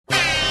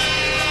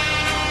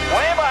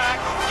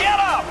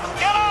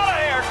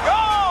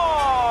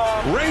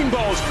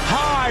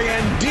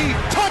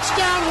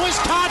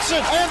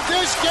Johnson, and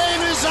this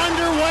game is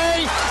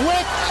underway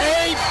with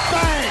a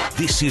bang.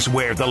 This is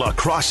where the La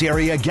Crosse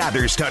area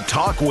gathers to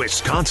talk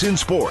Wisconsin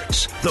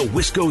sports. The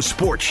Wisco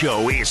Sports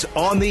Show is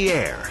on the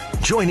air.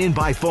 Join in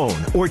by phone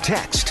or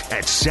text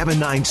at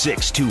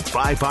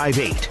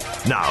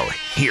 796-2558. Now,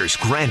 here's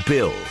Grant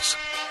Bills.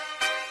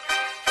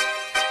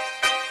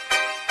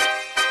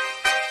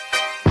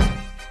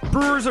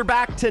 Brewers are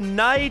back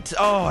tonight.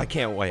 Oh, I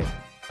can't wait.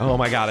 Oh,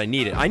 my God, I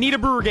need it. I need a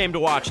Brewer game to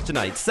watch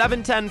tonight.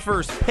 7:10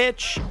 first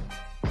pitch.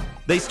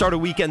 They start a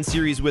weekend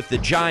series with the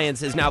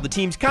Giants as now the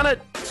team's kind of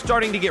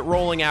starting to get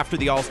rolling after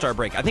the All-Star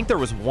break. I think there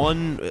was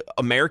one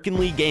American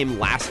League game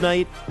last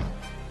night,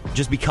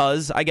 just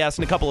because, I guess,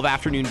 and a couple of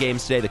afternoon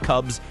games today. The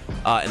Cubs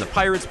and the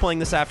Pirates playing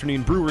this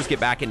afternoon. Brewers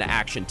get back into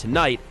action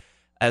tonight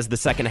as the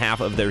second half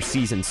of their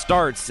season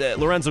starts.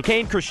 Lorenzo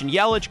Cain, Christian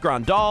Yelich,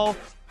 Grandal,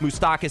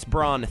 Moustakas,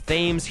 Braun,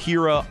 Thames,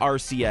 Hira,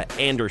 Arcia,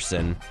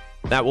 Anderson.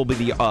 That will be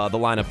the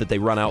lineup that they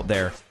run out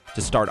there to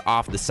start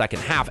off the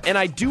second half. And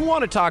I do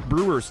want to talk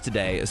Brewers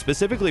today,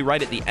 specifically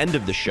right at the end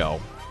of the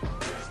show.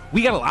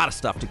 We got a lot of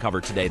stuff to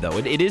cover today, though.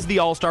 It is the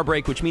All-Star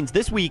break, which means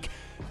this week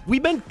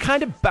we've been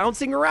kind of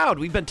bouncing around.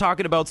 We've been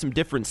talking about some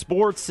different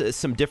sports,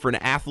 some different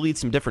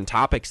athletes, some different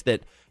topics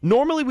that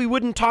normally we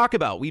wouldn't talk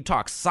about. We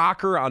talked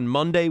soccer on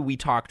Monday. We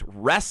talked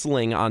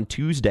wrestling on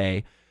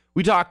Tuesday.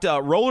 We talked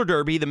roller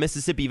derby, the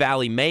Mississippi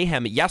Valley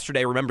Mayhem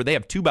yesterday. Remember, they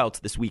have two bouts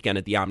this weekend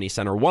at the Omni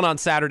Center, one on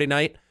Saturday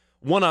night,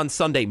 one on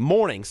Sunday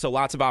morning. So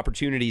lots of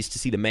opportunities to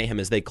see the Mayhem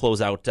as they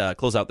close out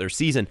their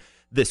season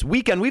this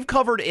weekend. We've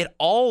covered it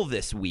all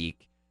this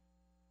week.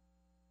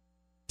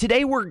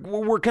 Today, we're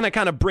going to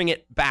kind of bring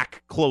it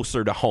back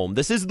closer to home.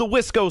 This is the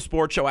Wisco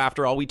Sports Show,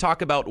 after all. We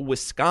talk about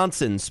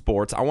Wisconsin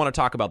sports. I want to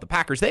talk about the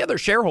Packers. They had their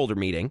shareholder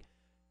meeting.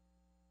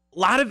 A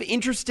lot of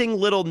interesting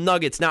little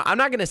nuggets. Now, I'm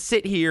not going to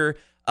sit here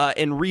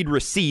and read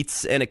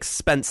receipts and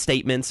expense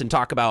statements and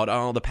talk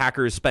about, the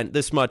Packers spent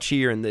this much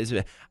here and this.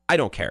 I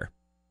don't care.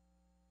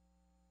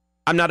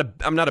 I'm not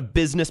a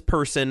business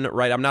person,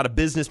 right? I'm not a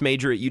business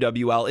major at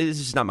UWL. It's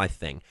just not my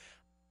thing.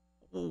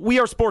 We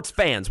are sports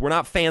fans. We're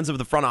not fans of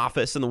the front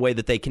office and the way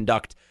that they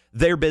conduct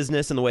their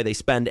business and the way they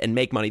spend and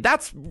make money.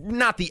 That's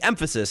not the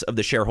emphasis of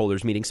the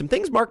shareholders meeting. Some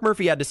things Mark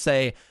Murphy had to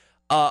say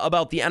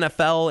about the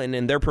NFL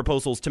and their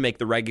proposals to make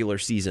the regular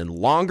season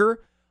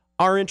longer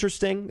are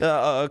interesting.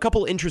 A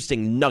couple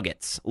interesting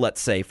nuggets, let's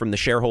say, from the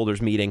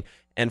shareholders meeting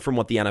and from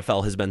what the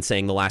NFL has been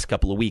saying the last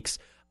couple of weeks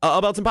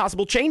about some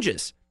possible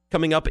changes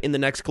coming up in the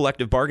next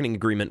collective bargaining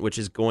agreement, which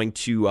is going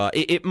to,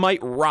 it might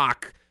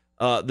rock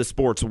the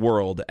sports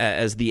world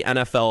as the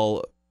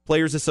NFL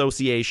Players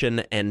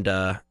Association and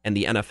the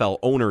NFL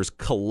owners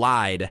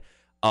collide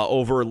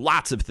over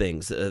lots of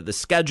things. The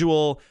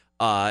schedule,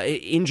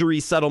 injury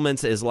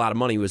settlements, as a lot of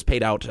money was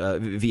paid out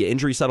via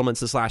injury settlements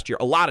this last year.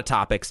 A lot of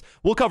topics.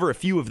 We'll cover a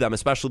few of them,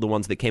 especially the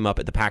ones that came up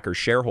at the Packers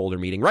shareholder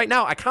meeting. Right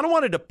now, I kind of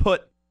wanted to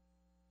put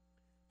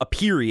a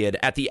period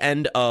at the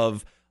end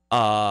of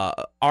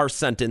our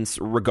sentence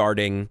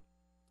regarding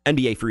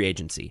NBA free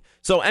agency.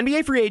 So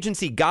NBA free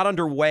agency got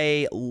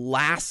underway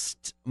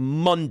last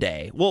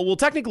Monday. Well,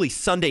 technically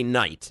Sunday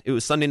night. It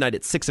was Sunday night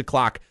at 6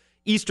 o'clock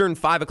Eastern,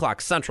 5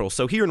 o'clock Central.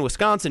 So here in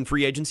Wisconsin,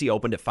 free agency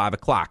opened at 5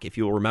 o'clock. If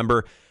you'll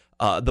remember,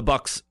 the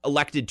Bucks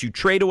elected to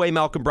trade away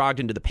Malcolm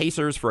Brogdon to the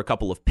Pacers for a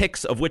couple of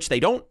picks, of which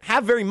they don't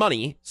have very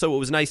many. So it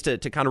was nice to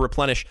kind of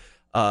replenish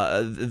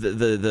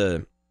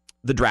the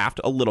draft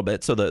a little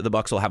bit. So the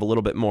Bucks will have a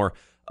little bit more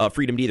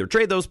freedom to either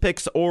trade those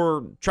picks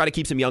or try to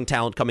keep some young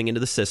talent coming into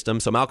the system.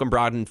 So Malcolm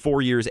Brogdon,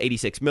 4 years,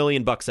 $86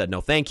 million. Bucks said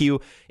no, thank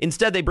you.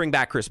 Instead, they bring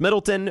back Chris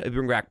Middleton, they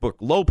bring back Brook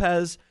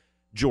Lopez,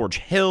 George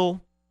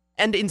Hill,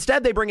 and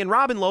instead they bring in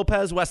Robin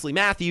Lopez, Wesley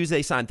Matthews.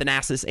 They signed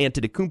Thanasis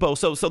Antetokounmpo.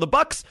 So the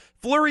Bucks'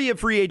 flurry of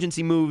free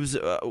agency moves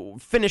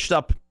finished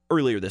up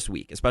earlier this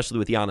week, especially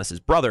with Giannis's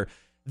brother.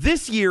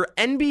 This year,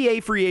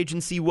 NBA free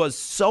agency was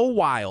so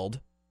wild,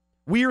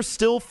 we are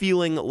still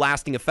feeling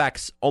lasting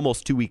effects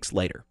almost 2 weeks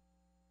later.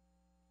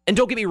 And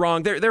don't get me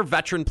wrong, they're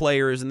veteran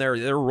players and they're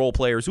role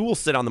players who will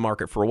sit on the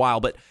market for a while,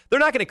 but they're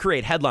not going to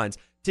create headlines.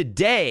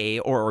 Today,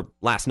 or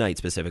last night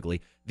specifically,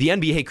 the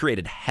NBA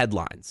created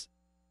headlines.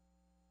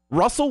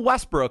 Russell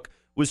Westbrook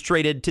was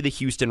traded to the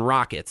Houston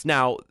Rockets.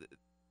 Now,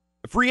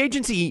 free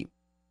agency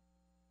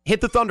hit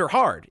the Thunder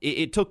hard.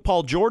 It took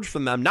Paul George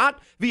from them,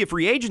 not via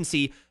free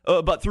agency,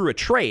 but through a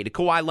trade.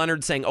 Kawhi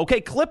Leonard saying, okay,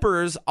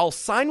 Clippers, I'll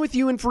sign with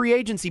you in free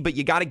agency, but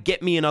you got to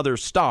get me another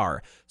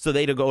star. So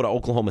they'd go to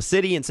Oklahoma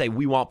City and say,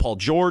 we want Paul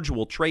George,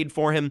 we'll trade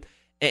for him.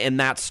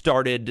 And that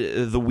started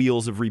the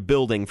wheels of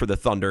rebuilding for the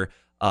Thunder.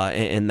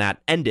 And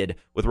that ended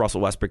with Russell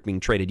Westbrook being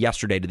traded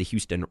yesterday to the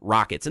Houston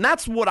Rockets. And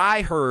that's what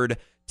I heard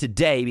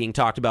today being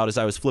talked about as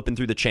I was flipping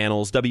through the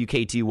channels,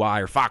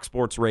 WKTY or Fox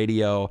Sports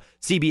Radio,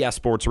 CBS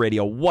Sports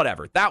Radio,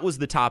 whatever. That was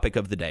the topic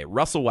of the day.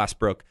 Russell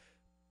Westbrook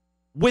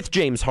with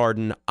James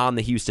Harden on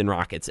the Houston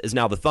Rockets, as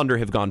now the Thunder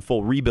have gone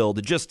full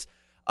rebuild just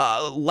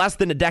less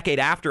than a decade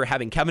after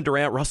having Kevin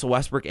Durant, Russell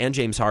Westbrook, and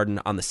James Harden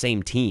on the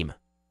same team.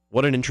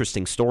 What an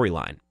interesting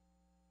storyline.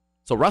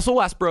 So Russell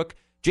Westbrook,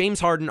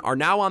 James Harden are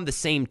now on the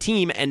same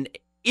team, and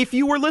If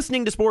you were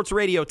listening to sports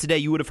radio today,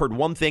 you would have heard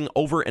one thing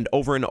over and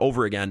over and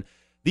over again.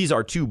 These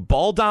are two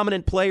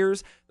ball-dominant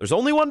players. There's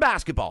only one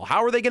basketball.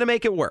 How are they going to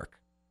make it work?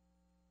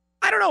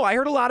 I don't know. I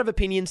heard a lot of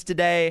opinions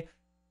today.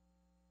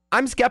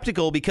 I'm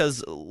skeptical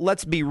because,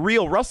 let's be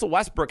real, Russell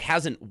Westbrook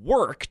hasn't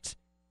worked,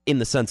 in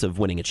the sense of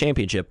winning a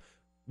championship,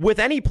 with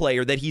any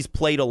player that he's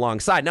played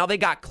alongside. Now, they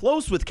got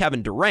close with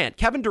Kevin Durant.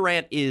 Kevin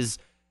Durant is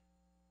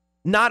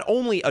not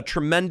only a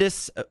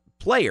tremendous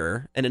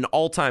player and an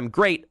all-time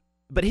great,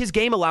 but his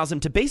game allows him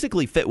to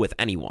basically fit with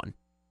anyone,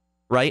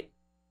 right?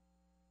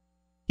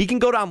 He can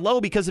go down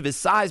low because of his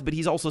size, but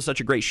he's also such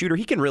a great shooter.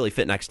 He can really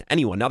fit next to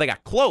anyone. Now, they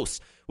got close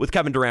with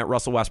Kevin Durant,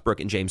 Russell Westbrook,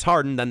 and James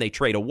Harden. Then they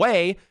trade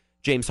away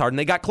James Harden.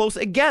 They got close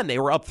again. They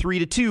were up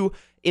 3-2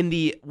 in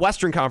the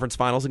Western Conference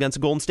Finals against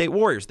the Golden State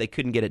Warriors. They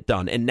couldn't get it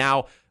done. And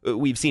now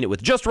we've seen it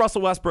with just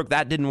Russell Westbrook.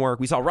 That didn't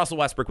work. We saw Russell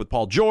Westbrook with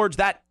Paul George.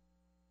 That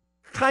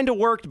kind of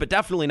worked, but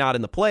definitely not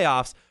in the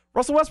playoffs.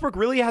 Russell Westbrook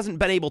really hasn't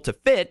been able to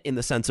fit in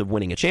the sense of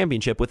winning a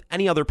championship with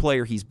any other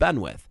player he's been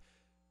with.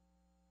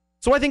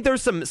 So I think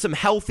there's some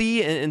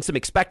healthy and some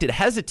expected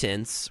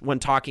hesitance when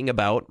talking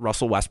about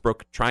Russell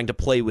Westbrook trying to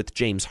play with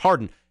James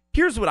Harden.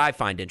 Here's what I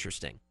find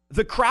interesting.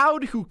 The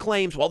crowd who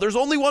claims, well, there's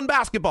only one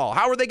basketball.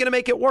 How are they going to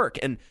make it work?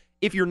 And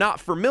if you're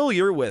not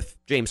familiar with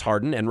James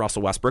Harden and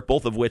Russell Westbrook,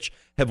 both of which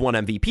have won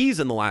MVPs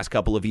in the last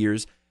couple of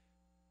years,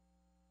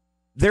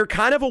 they're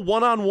kind of a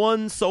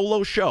one-on-one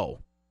solo show.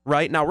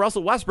 Right? Now,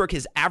 Russell Westbrook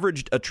has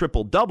averaged a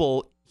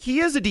triple-double. He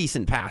is a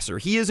decent passer.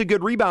 He is a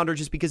good rebounder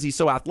just because he's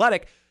so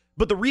athletic.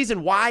 But the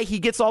reason why he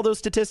gets all those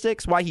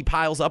statistics, why he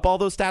piles up all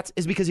those stats,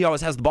 is because he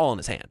always has the ball in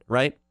his hand,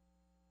 right?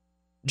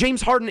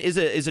 James Harden is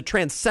a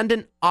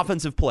transcendent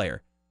offensive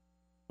player.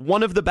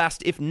 One of the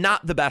best, if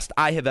not the best,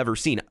 I have ever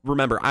seen.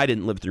 Remember, I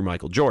didn't live through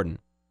Michael Jordan.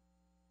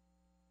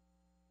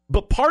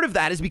 But part of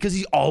that is because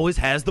he always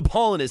has the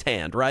ball in his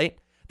hand, right?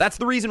 That's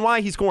the reason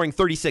why he's scoring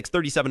 36,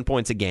 37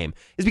 points a game,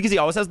 is because he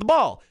always has the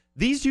ball.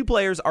 These two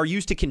players are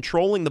used to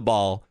controlling the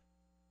ball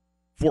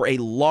for a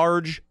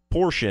large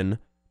portion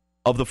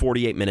of the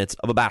 48 minutes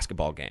of a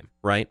basketball game,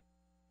 right?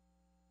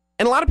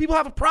 And a lot of people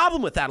have a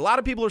problem with that. A lot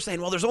of people are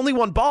saying, well, there's only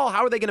one ball.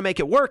 How are they going to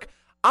make it work?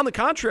 On the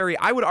contrary,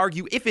 I would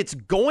argue if it's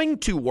going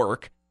to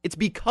work, it's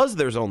because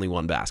there's only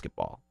one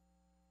basketball.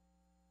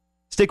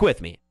 Stick with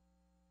me.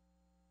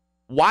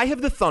 Why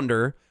have the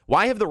Thunder,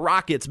 why have the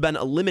Rockets been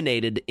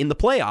eliminated in the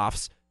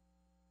playoffs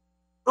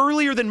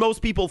earlier than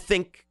most people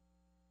think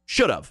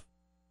should have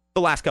the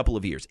last couple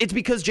of years? It's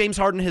because James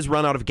Harden has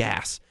run out of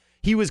gas.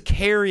 He was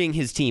carrying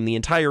his team the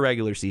entire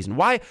regular season.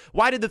 Why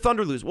did the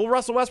Thunder lose? Well,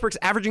 Russell Westbrook's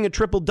averaging a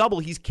triple-double.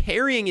 He's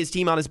carrying his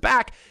team on his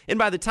back, and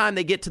by the time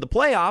they get to the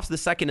playoffs, the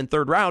second and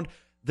third round,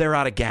 they're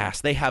out of gas.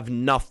 They have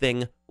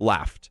nothing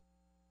left.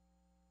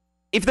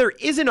 If there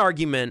is an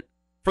argument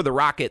for the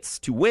Rockets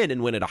to win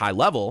and win at a high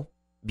level,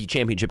 be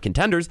championship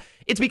contenders,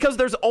 it's because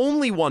there's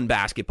only one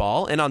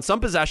basketball, and on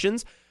some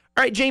possessions,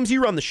 all right, James,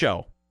 you run the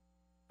show.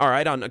 All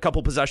right, on a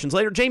couple possessions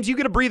later, James, you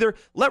get a breather.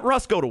 Let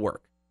Russ go to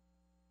work.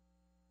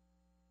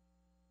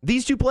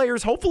 These two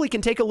players hopefully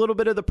can take a little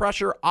bit of the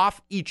pressure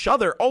off each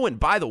other. Oh, and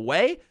by the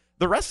way,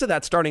 the rest of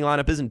that starting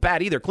lineup isn't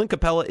bad either. Clint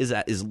Capella is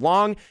as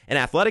long and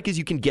athletic as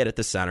you can get at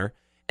the center.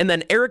 And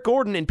then Eric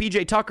Gordon and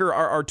PJ Tucker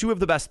are two of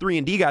the best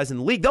 3-and-D guys in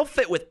the league. They'll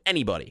fit with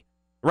anybody,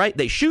 right?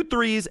 They shoot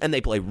threes and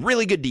they play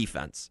really good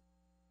defense.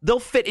 They'll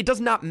fit. It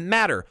does not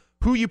matter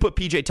who you put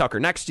PJ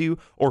Tucker next to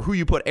or who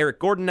you put Eric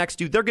Gordon next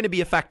to. They're going to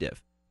be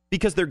effective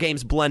because their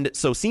games blend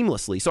so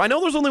seamlessly. So I know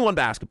there's only one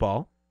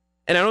basketball,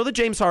 and I know that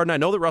James Harden, I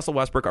know that Russell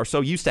Westbrook are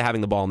so used to having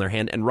the ball in their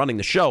hand and running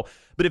the show.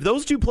 But if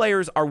those two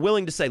players are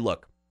willing to say,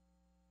 look,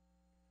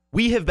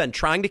 we have been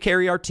trying to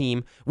carry our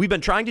team, we've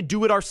been trying to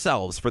do it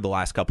ourselves for the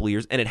last couple of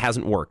years, and it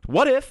hasn't worked.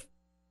 What if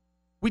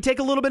we take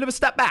a little bit of a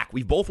step back?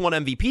 We've both won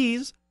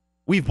MVPs.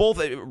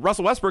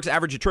 Russell Westbrook's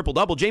averaged a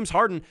triple-double. James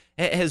Harden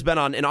has been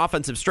on an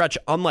offensive stretch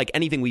unlike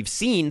anything we've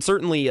seen,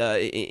 certainly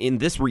in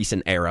this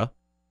recent era.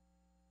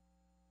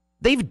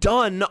 They've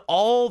done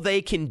all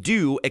they can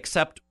do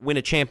except win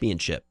a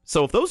championship.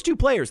 So if those two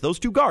players, those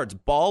two guards,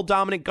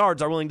 ball-dominant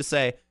guards, are willing to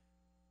say,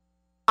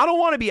 I don't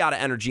want to be out of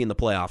energy in the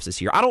playoffs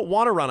this year. I don't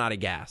want to run out of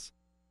gas.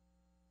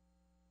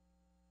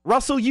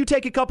 Russell, you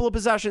take a couple of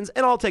possessions,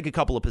 and I'll take a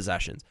couple of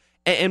possessions.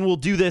 And we'll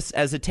do this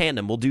as a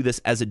tandem. We'll do this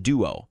as a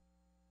duo.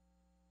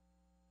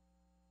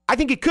 I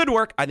think it could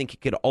work. I think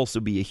it could also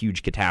be a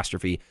huge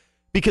catastrophe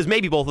because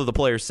maybe both of the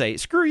players say,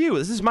 screw you,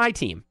 this is my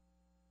team.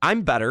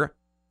 I'm better,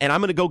 and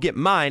I'm going to go get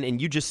mine, and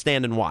you just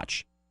stand and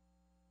watch.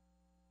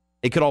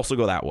 It could also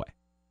go that way.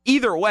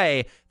 Either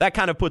way, that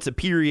kind of puts a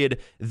period,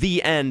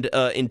 the end,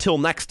 until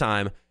next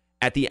time,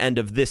 at the end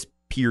of this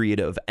period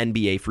of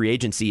NBA free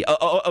agency,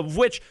 of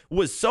which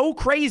was so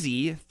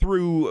crazy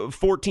through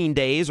 14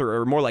 days,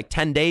 or more like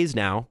 10 days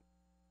now.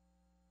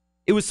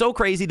 It was so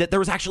crazy that there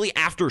was actually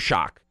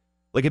aftershock.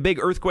 Like a big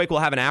earthquake will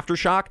have an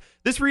aftershock.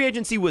 This free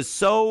agency was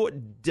so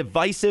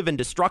divisive and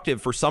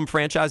destructive for some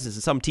franchises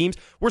and some teams,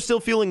 we're still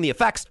feeling the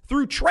effects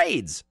through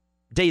trades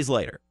days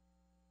later.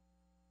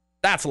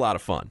 That's a lot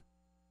of fun.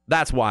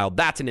 That's wild.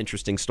 That's an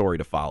interesting story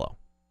to follow.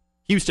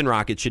 Houston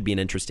Rockets should be an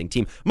interesting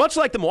team. Much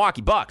like the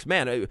Milwaukee Bucks.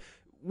 Man,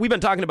 we've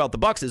been talking about the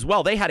Bucks as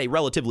well. They had a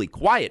relatively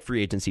quiet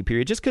free agency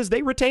period just because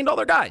they retained all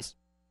their guys.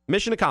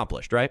 Mission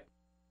accomplished, right?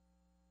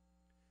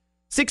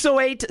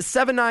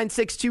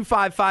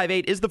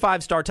 608-796-2558 is the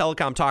 5-Star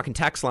Telecom Talk and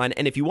Text line.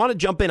 And if you want to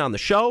jump in on the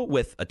show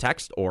with a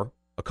text or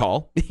a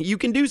call, you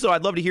can do so.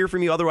 I'd love to hear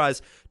from you.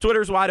 Otherwise,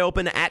 Twitter's wide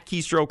open, at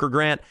Keystroker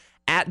Grant,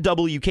 at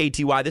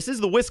WKTY. This is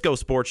the Wisco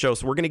Sports Show,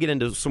 so we're going to get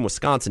into some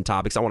Wisconsin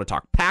topics. I want to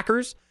talk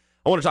Packers.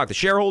 I want to talk the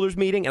shareholders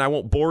meeting, and I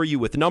won't bore you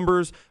with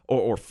numbers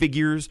or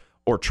figures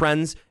or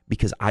trends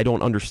because I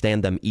don't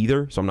understand them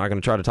either, so I'm not going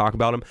to try to talk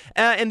about them.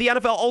 And the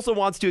NFL also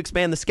wants to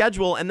expand the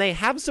schedule, and they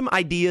have some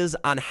ideas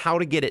on how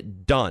to get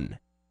it done.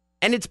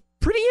 And it's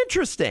pretty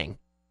interesting.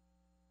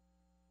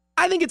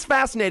 I think it's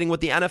fascinating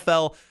what the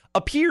NFL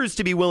appears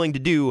to be willing to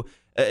do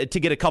to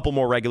get a couple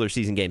more regular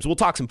season games. We'll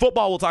talk some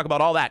football. We'll talk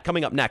about all that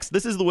coming up next.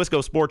 This is the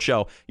Wisco Sports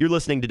Show. You're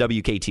listening to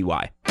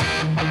WKTY.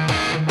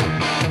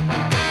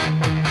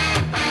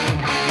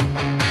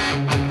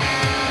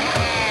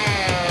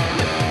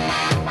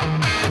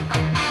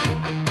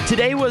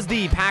 Today was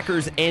the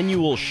Packers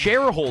annual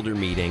shareholder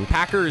meeting.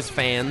 Packers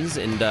fans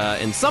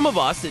and some of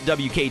us at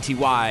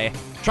WKTY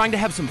trying to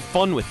have some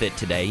fun with it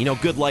today. You know,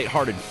 good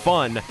lighthearted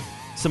fun.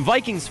 Some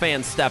Vikings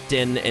fans stepped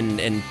in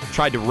and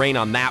tried to rain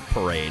on that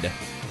parade.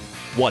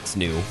 What's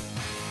new?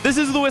 This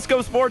is the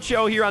Wisco Sports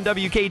Show here on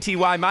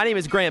WKTY. My name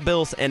is Grant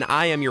Bills, and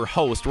I am your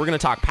host. We're going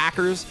to talk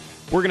Packers.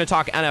 We're going to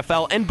talk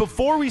NFL. And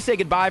before we say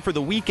goodbye for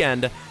the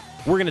weekend,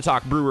 we're going to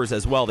talk Brewers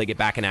as well. They get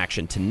back in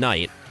action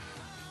tonight.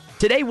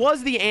 Today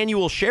was the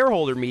annual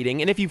shareholder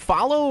meeting, and if you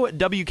follow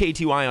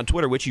WKTY on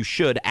Twitter, which you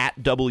should, at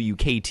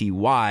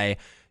WKTY,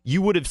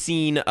 you would have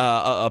seen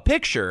a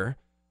picture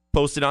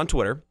posted on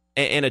Twitter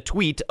and a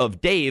tweet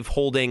of Dave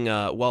holding,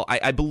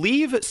 I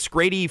believe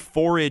Scrady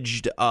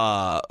foraged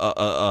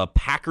a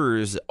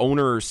Packers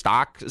owner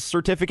stock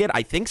certificate.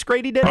 I think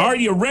Scrady did. Are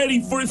you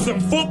ready for some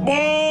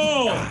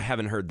football? I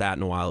haven't heard that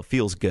in a while. It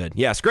feels good.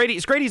 Yeah,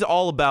 Scrady's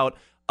all about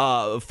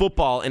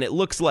football, and it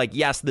looks like,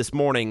 yes, this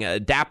morning,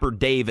 Dapper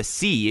Dave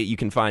C., you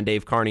can find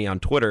Dave Carney on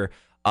Twitter,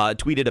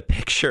 tweeted a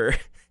picture.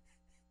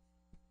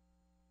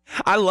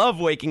 I love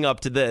waking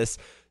up to this.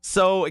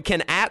 So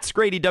can at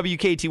Scrady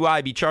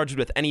WKTY be charged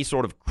with any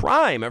sort of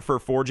crime for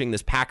forging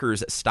this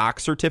Packers stock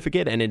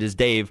certificate? And it is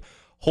Dave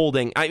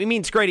holding, I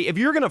mean, Scrady, if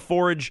you're going to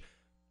forge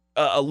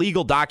a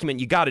legal document,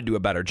 you got to do a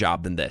better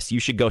job than this.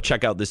 You should go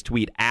check out this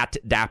tweet at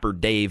Dapper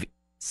Dave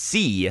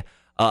C.,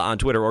 on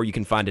Twitter, or you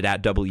can find it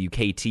at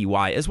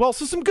WKTY as well.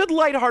 So some good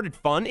lighthearted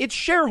fun. It's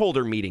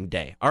shareholder meeting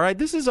day. All right,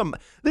 this is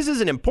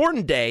an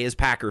important day as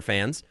Packer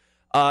fans,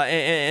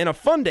 and a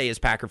fun day as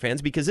Packer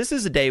fans, because this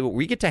is a day where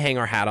we get to hang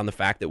our hat on the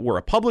fact that we're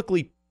a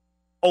publicly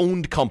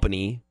owned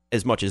company,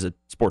 as much as a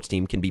sports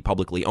team can be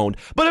publicly owned.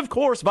 But of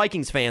course,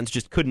 Vikings fans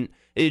just couldn't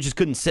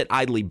sit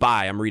idly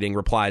by. I'm reading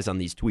replies on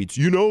these tweets.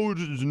 You know,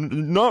 it's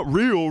not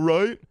real,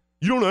 right?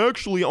 You don't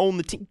actually own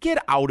the team.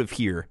 Get out of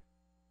here.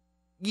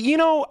 You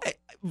know,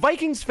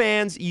 Vikings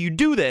fans, you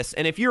do this,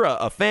 and if you're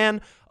a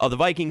fan of the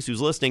Vikings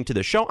who's listening to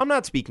the show, I'm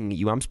not speaking to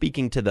you. I'm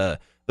speaking to the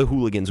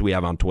hooligans we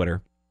have on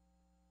Twitter.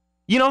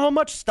 You know how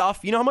much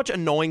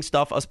annoying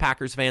stuff us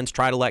Packers fans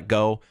try to let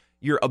go?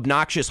 Your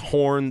obnoxious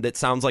horn that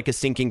sounds like a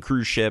sinking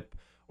cruise ship,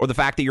 or the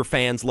fact that your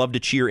fans love to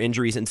cheer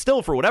injuries, and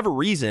still, for whatever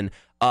reason,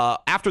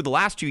 after the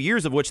last 2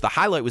 years of which the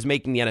highlight was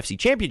making the NFC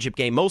Championship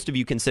game, most of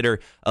you consider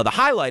the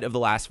highlight of the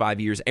last 5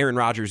 years Aaron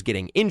Rodgers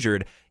getting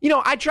injured. You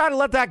know, I try to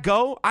let that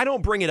go. I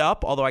don't bring it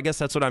up, although I guess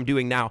that's what I'm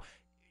doing now.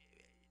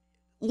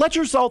 Let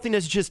your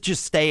saltiness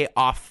just stay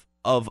off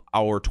of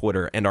our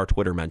Twitter and our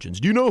Twitter mentions.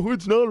 Do you know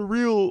it's not a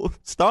real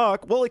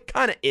stock? Well, it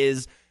kind of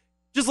is.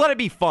 Just let it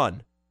be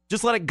fun.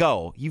 Just let it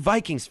go. You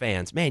Vikings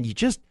fans, man, you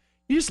just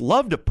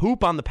love to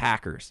poop on the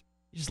Packers.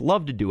 You just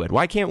love to do it.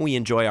 Why can't we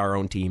enjoy our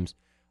own teams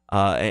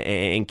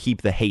and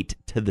keep the hate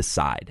to the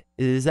side?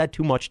 Is that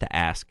too much to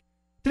ask?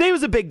 Today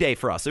was a big day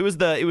for us. It was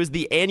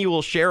the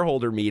annual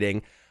shareholder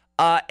meeting,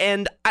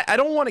 and I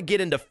don't want to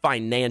get into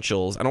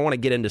financials. I don't want to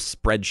get into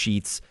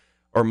spreadsheets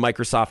or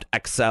Microsoft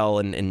Excel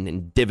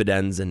and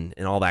dividends and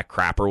all that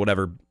crap, or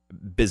whatever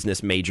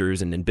business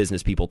majors and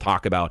business people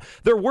talk about.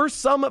 There were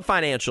some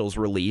financials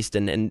released,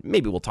 and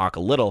maybe we'll talk a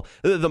little.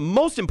 The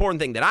most important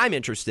thing that I'm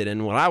interested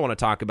in, what I want to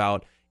talk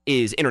about,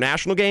 is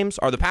international games.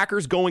 Are the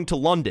Packers going to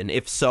London?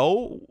 If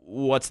so,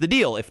 what's the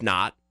deal? If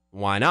not,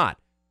 why not?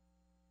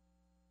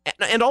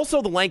 And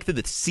also the length of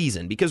the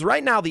season, because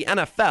right now the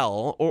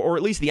NFL, or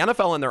at least the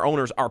NFL and their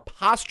owners, are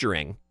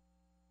posturing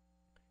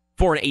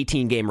for an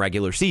 18-game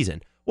regular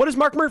season. What does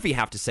Mark Murphy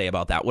have to say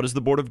about that? What does the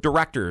board of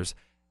directors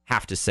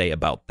have to say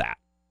about that?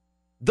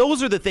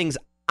 Those are the things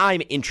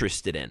I'm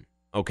interested in,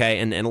 okay?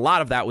 And a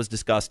lot of that was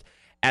discussed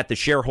at the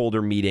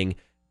shareholder meeting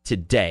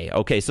today.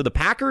 Okay, so the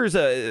Packers,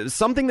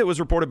 something that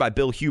was reported by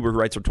Bill Huber, who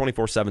writes for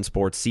 24/7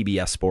 Sports,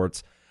 CBS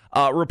Sports,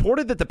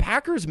 reported that the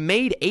Packers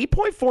made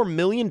 $8.4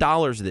 million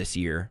this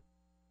year.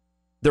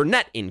 Their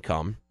net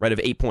income, right, of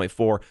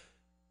 $8.4,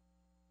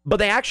 but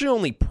they actually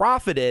only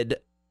profited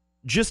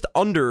just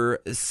under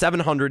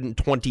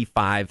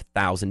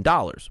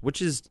 $725,000, which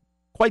is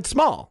quite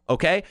small,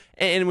 okay?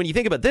 And when you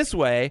think about it this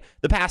way,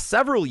 the past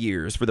several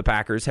years for the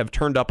Packers have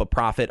turned up a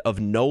profit of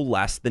no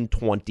less than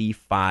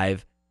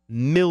 $25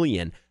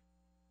 million.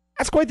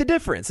 That's quite the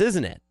difference,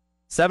 isn't it?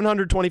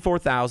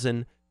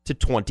 $724,000 to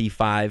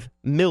 $25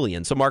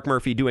 million. So Mark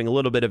Murphy doing a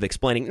little bit of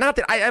explaining. Not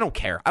that I don't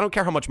care. I don't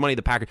care how much money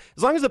the Packers,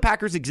 as long as the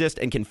Packers exist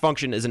and can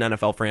function as an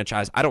NFL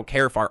franchise, I don't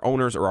care if our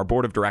owners or our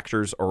board of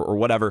directors or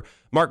whatever,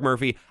 Mark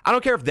Murphy, I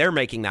don't care if they're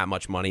making that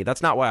much money.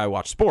 That's not why I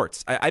watch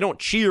sports. I don't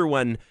cheer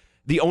when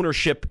the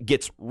ownership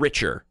gets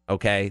richer,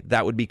 okay?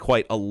 That would be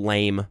quite a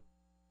lame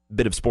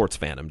bit of sports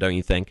fandom, don't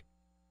you think?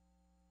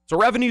 So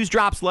revenues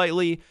dropped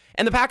slightly,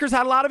 and the Packers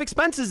had a lot of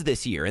expenses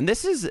this year. And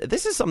this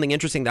is something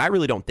interesting that I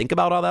really don't think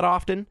about all that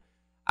often.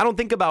 I don't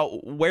think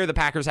about where the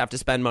Packers have to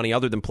spend money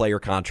other than player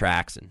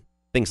contracts and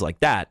things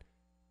like that.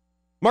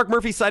 Mark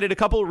Murphy cited a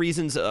couple of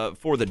reasons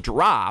for the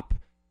drop.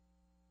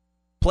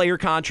 Player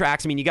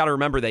contracts, I mean, you got to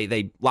remember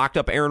they locked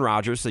up Aaron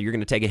Rodgers, so you're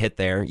going to take a hit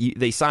there.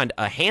 They signed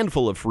a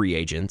handful of free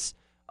agents,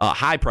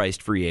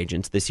 high-priced free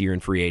agents this year in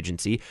free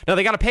agency. Now,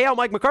 they got to pay out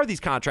Mike McCarthy's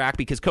contract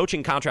because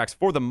coaching contracts,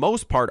 for the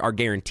most part, are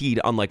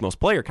guaranteed, unlike most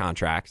player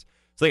contracts.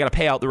 So they got to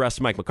pay out the rest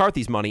of Mike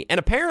McCarthy's money. And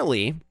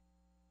apparently,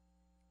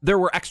 there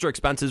were extra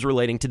expenses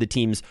relating to the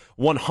team's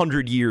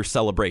 100-year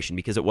celebration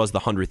because it was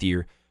the 100th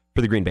year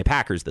for the Green Bay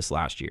Packers this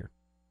last year.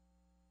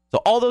 So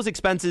all those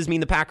expenses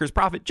mean the Packers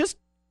profit just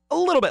a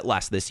little bit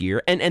less this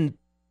year. And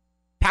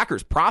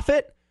Packers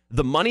profit,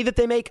 the money that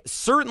they make,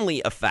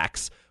 certainly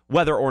affects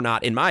whether or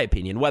not, in my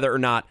opinion, whether or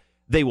not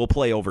they will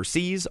play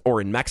overseas or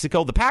in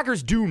Mexico. The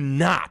Packers do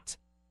not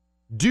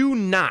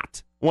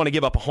want to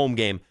give up a home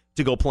game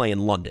to go play in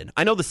London.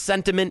 I know the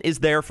sentiment is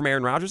there from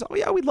Aaron Rodgers. Oh,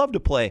 yeah, we'd love to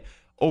play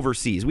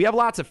overseas. We have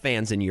lots of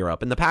fans in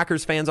Europe, and the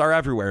Packers fans are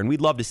everywhere, and we'd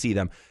love to see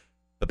them.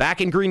 But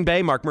back in Green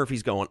Bay, Mark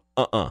Murphy's going,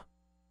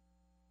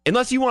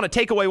 Unless you want to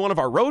take away one of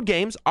our road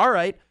games, all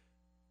right,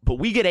 but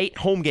we get 8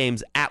 home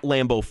games at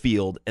Lambeau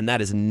Field, and that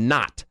is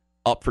not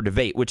up for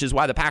debate, which is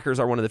why the Packers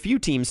are one of the few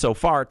teams so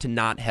far to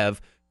not have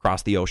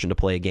crossed the ocean to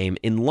play a game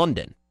in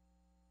London.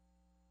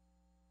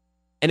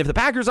 And if the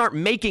Packers aren't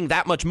making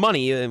that much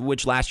money,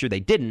 which last year they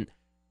didn't,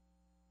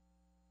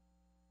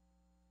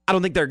 I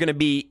don't think they're going to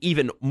be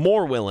even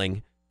more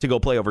willing to go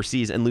play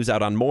overseas and lose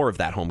out on more of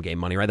that home game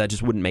money, right? That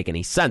just wouldn't make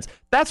any sense.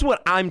 That's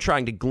what I'm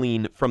trying to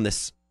glean from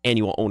this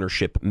annual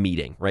ownership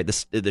meeting, right?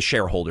 The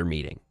shareholder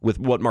meeting with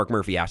what Mark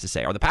Murphy has to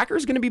say. Are the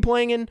Packers going to be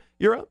playing in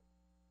Europe?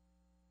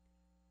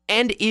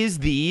 And is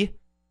the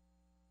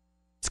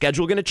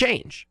schedule going to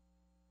change?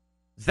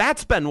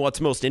 That's been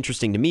what's most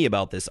interesting to me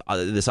about this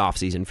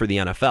offseason for the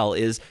NFL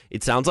is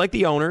it sounds like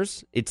the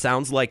owners, it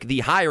sounds like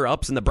the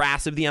higher-ups and the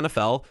brass of the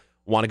NFL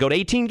want to go to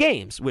 18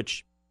 games,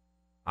 which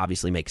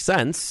obviously makes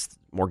sense.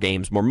 More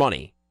games, more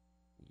money.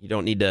 You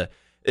don't need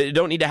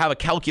to have a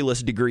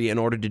calculus degree in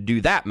order to do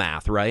that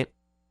math, right?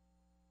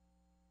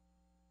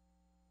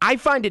 I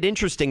find it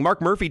interesting,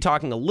 Mark Murphy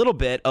talking a little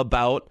bit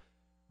about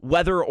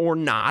whether or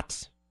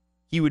not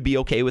he would be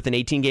okay with an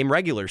 18-game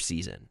regular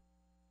season,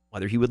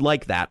 whether he would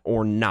like that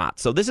or not.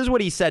 So this is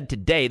what he said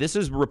today. This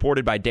is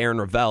reported by Darren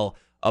Ravel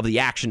of the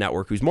Action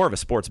Network, who's more of a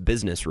sports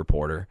business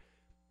reporter.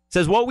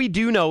 Says, what we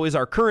do know is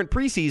our current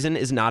preseason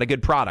is not a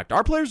good product.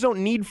 Our players don't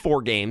need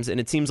 4 games, and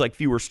it seems like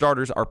fewer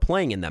starters are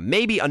playing in them.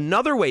 Maybe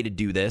another way to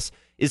do this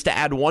is to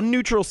add 1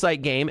 neutral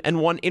site game and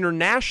 1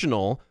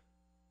 international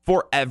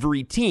for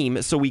every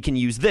team so we can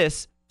use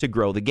this to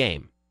grow the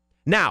game.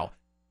 Now,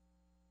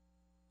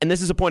 and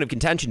this is a point of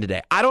contention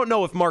today, I don't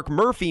know if Mark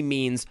Murphy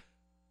means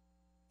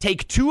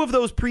take 2 of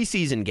those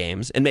preseason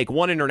games and make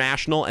 1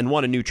 international and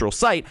 1 a neutral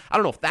site. I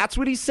don't know if that's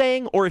what he's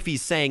saying, or if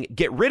he's saying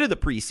get rid of the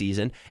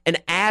preseason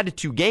and add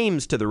 2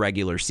 games to the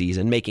regular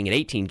season, making it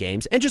 18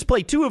 games, and just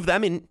play 2 of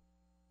them in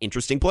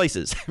interesting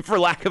places, for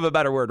lack of a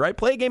better word, right?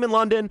 Play a game in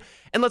London,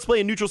 and let's play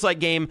a neutral site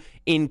game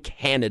in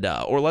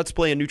Canada, or let's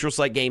play a neutral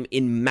site game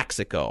in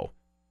Mexico,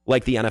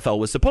 like the NFL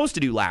was supposed to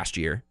do last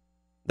year.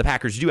 The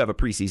Packers do have a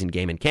preseason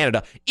game in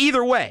Canada.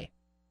 Either way,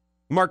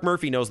 Mark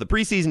Murphy knows the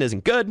preseason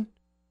isn't good.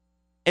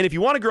 And if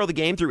you want to grow the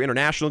game through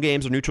international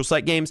games or neutral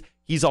site games,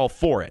 he's all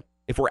for it.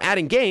 If we're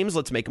adding games,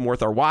 let's make them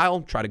worth our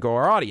while, try to grow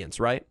our audience,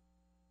 right?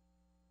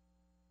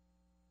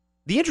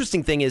 The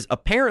interesting thing is,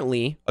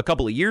 apparently, a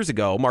couple of years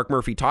ago, Mark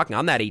Murphy talking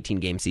on that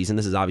 18-game season,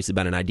 this has obviously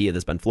been an idea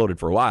that's been floated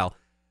for a while,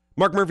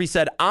 Mark Murphy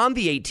said on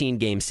the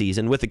 18-game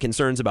season, with the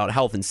concerns about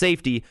health and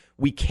safety,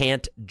 we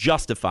can't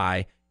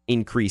justify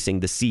increasing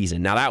the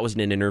season. Now, that was in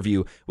an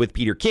interview with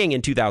Peter King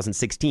in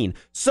 2016.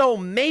 So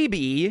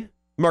maybe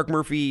Mark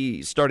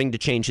Murphy starting to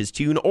change his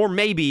tune, or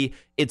maybe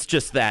it's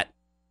just that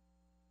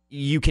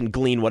you can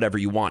glean whatever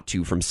you want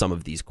to from some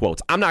of these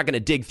quotes. I'm not going to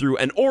dig through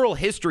an oral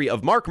history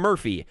of Mark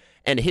Murphy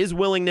and his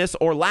willingness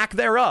or lack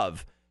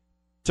thereof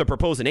to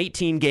propose an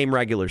 18-game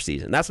regular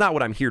season. That's not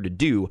what I'm here to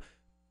do.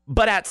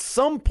 But at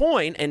some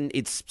point, and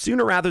it's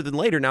sooner rather than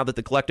later now that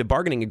the collective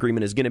bargaining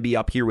agreement is going to be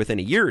up here within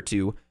a year or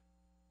two,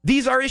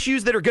 these are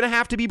issues that are going to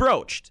have to be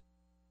broached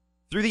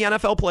through the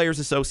NFL Players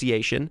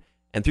Association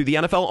and through the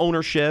NFL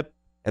ownership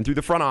and through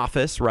the front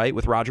office, right,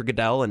 with Roger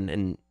Goodell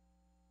and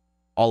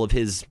all of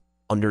his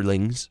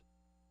underlings.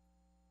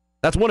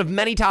 That's one of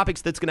many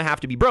topics that's going to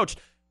have to be broached.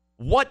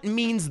 What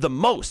means the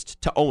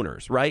most to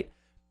owners, right?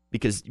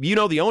 Because,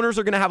 the owners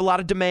are going to have a lot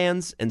of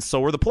demands, and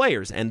so are the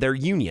players and their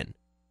union.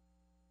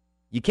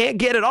 You can't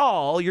get it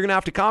all. You're going to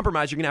have to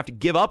compromise. You're going to have to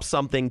give up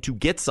something to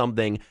get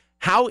something.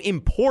 How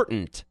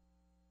important,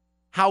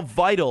 how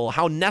vital,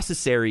 how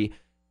necessary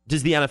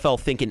does the NFL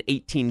think an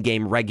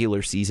 18-game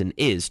regular season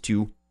is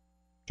to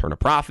turn a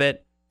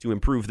profit, to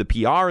improve the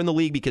PR in the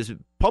league? Because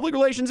public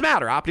relations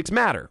matter, optics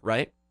matter,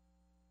 right?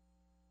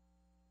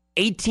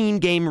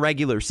 18-game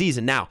regular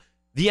season. Now,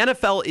 the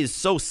NFL is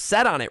so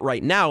set on it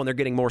right now, and they're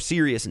getting more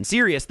serious and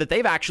serious, that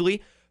they've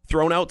actually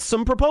thrown out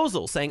some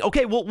proposals saying,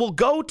 okay, we'll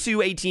go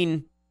to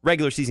 18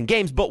 regular season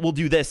games, but we'll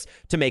do this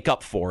to make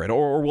up for it,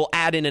 or we'll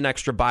add in an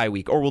extra bye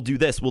week, or we'll do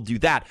this, we'll do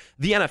that.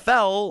 The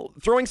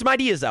NFL throwing some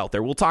ideas out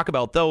there. We'll talk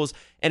about those.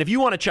 And if you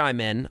want to chime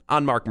in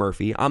on Mark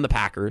Murphy, on the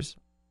Packers,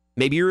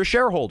 maybe you're a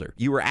shareholder.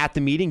 You were at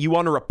the meeting. You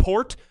want to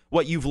report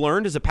what you've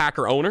learned as a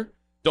Packer owner.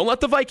 Don't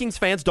let the Vikings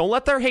fans, don't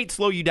let their hate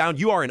slow you down.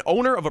 You are an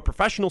owner of a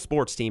professional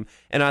sports team,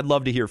 and I'd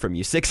love to hear from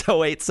you.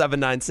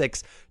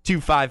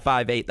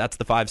 608-796-2558. That's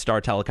the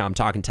 5-Star Telecom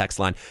talking text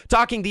line.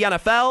 Talking the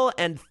NFL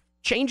and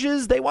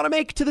changes they want to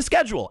make to the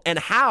schedule and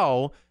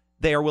how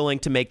they are willing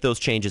to make those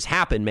changes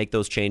happen, make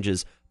those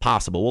changes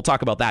possible. We'll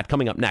talk about that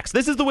coming up next.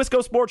 This is the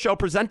Wisco Sports Show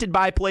presented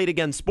by Play It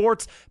Again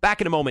Sports.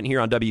 Back in a moment here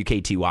on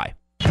WKTY.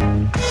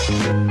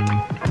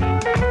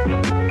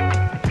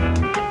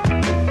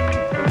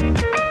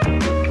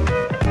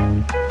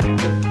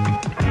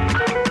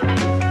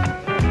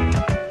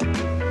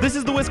 This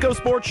is the Wisco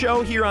Sports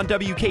Show here on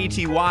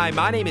WKTY.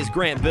 My name is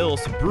Grant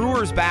Bills.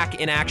 Brewers back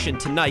in action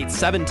tonight,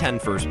 7:10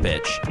 first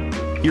pitch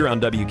here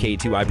on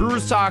WKTY.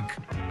 Brewers talk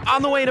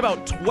on the way in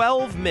about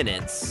 12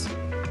 minutes.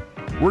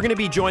 We're going to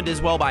be joined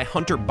as well by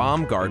Hunter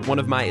Baumgart, one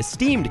of my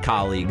esteemed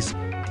colleagues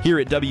here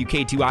at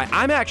WKTY.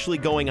 I'm actually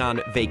going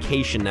on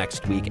vacation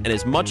next week, and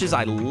as much as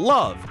I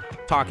love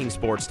talking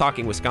sports,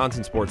 talking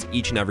Wisconsin sports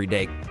each and every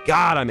day,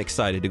 God, I'm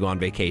excited to go on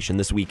vacation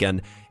this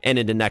weekend and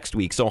into next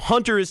week. So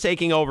Hunter is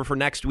taking over for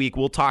next week.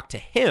 We'll talk to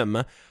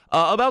him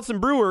about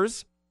some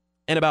Brewers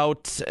and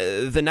about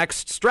the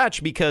next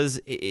stretch, because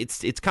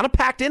it's kind of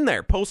packed in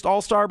there. Post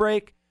All-Star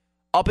break,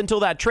 up until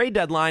that trade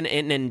deadline,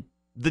 and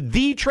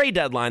the trade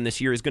deadline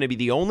this year is going to be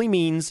the only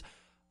means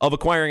of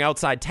acquiring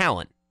outside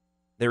talent.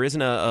 There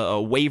isn't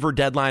a waiver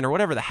deadline or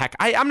whatever the heck.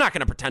 I'm not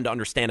going to pretend to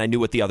understand I knew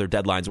what the other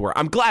deadlines were.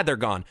 I'm glad they're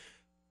gone.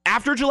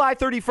 After July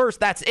 31st,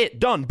 that's it.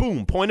 Done.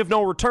 Boom. Point of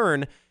no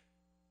return.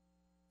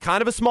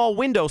 Kind of a small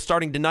window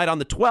starting tonight on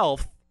the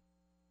 12th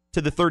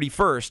to the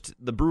 31st.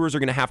 The Brewers are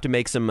going to have to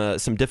make some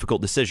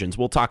difficult decisions.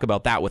 We'll talk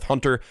about that with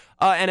Hunter,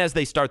 and as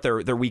they start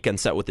their weekend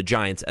set with the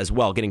Giants as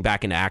well, getting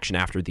back into action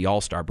after the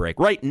All-Star break.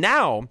 Right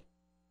now,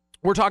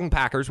 we're talking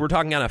Packers, we're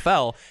talking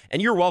NFL,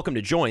 and you're welcome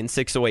to join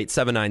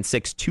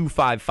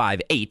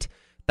 608-796-2558.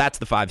 That's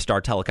the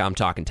 5-Star Telecom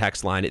talk and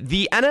text line.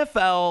 The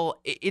NFL,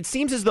 it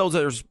seems as though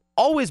there's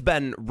always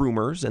been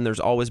rumors and there's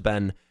always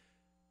been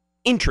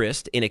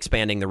interest in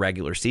expanding the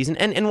regular season.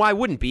 And why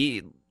wouldn't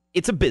be?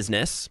 It's a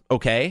business,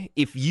 okay?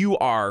 If you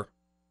are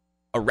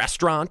a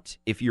restaurant,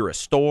 if you're a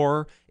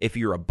store, if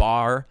you're a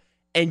bar,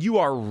 and you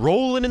are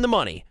rolling in the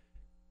money,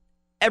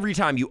 every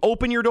time you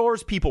open your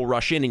doors, people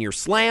rush in and you're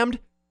slammed.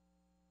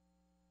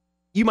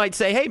 You might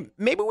say, hey,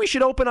 maybe we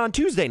should open on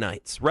Tuesday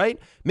nights, right?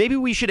 Maybe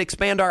we should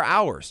expand our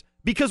hours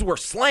because we're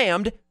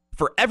slammed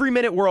for every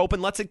minute we're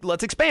open. Let's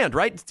expand,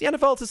 right? It's the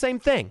NFL. It's the same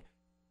thing.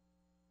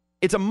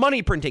 It's a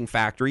money printing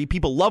factory.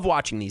 People love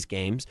watching these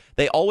games.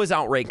 They always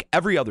outrank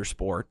every other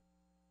sport.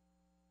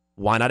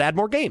 Why not add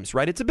more games,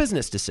 right? It's a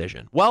business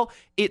decision. Well,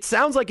 it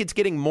sounds like it's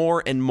getting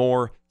more and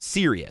more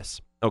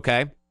serious,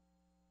 okay?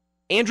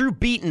 Andrew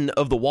Beaton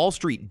of the Wall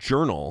Street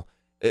Journal,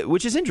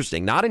 which is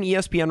interesting, not an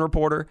ESPN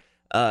reporter,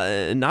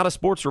 not a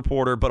sports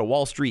reporter, but a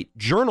Wall Street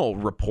Journal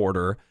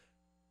reporter,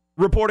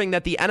 reporting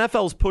that the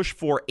NFL's push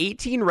for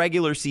 18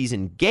 regular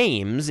season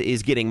games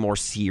is getting more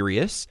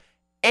serious,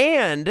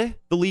 and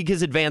the league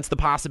has advanced the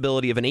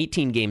possibility of an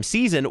 18-game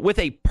season with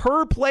a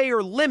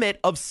per-player limit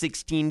of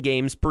 16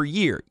 games per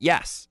year.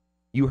 Yes,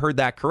 you heard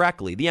that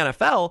correctly. The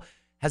NFL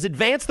has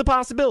advanced the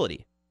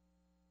possibility.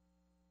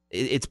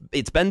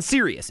 It's been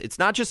serious. It's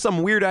not just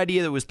some weird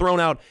idea that was thrown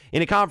out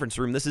in a conference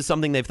room. This is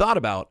something they've thought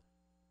about.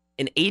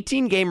 An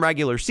 18-game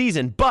regular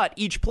season, but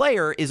each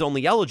player is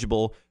only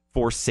eligible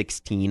for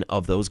 16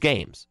 of those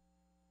games.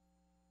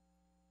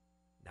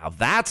 Now,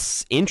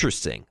 that's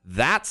interesting.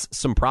 That's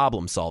some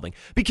problem solving,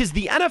 because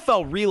the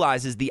NFL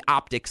realizes the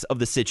optics of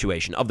the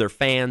situation, of their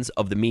fans,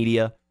 of the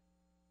media.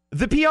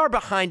 The PR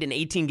behind an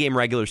 18-game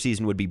regular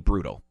season would be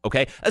brutal,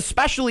 okay?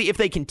 Especially if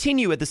they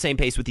continue at the same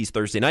pace with these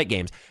Thursday night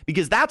games,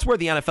 because that's where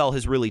the NFL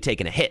has really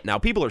taken a hit. Now,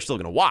 people are still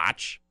going to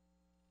watch.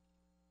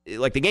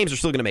 Like, the games are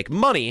still going to make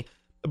money,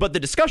 but the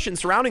discussion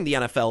surrounding the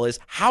NFL is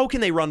how can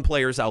they run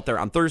players out there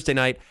on Thursday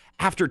night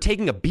after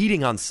taking a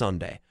beating on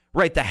Sunday?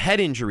 Right, the head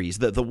injuries,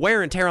 the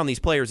wear and tear on these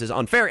players is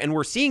unfair, and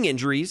we're seeing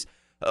injuries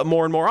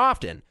more and more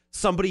often.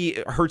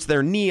 Somebody hurts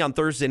their knee on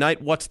Thursday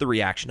night, what's the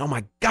reaction? Oh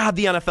my God,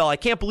 the NFL, I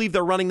can't believe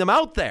they're running them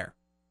out there.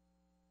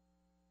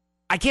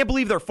 I can't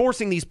believe they're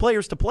forcing these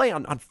players to play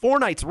on 4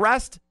 nights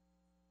rest.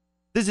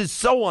 This is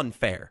so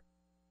unfair.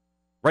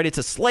 Right? It's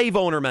a slave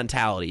owner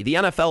mentality. The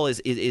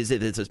NFL is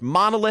this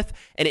monolith,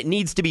 and it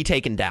needs to be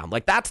taken down.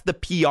 Like, that's the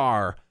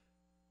PR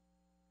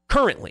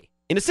currently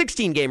in a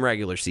 16-game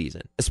regular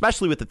season,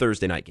 especially with the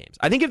Thursday night games.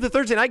 I think if the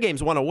Thursday night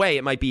games went away,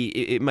 it might be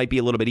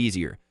a little bit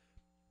easier.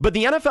 But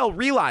the NFL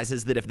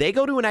realizes that if they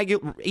go to an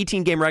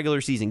 18-game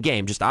regular season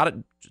game, just cut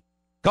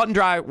and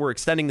dry, we're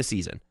extending the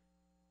season,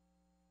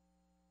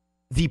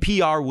 the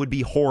PR would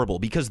be horrible,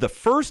 because the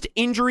first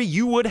injury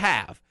you would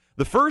have,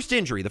 the first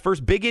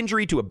big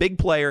injury to a big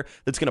player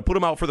that's going to put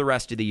him out for the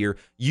rest of the year,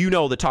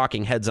 the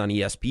talking heads on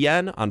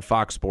ESPN, on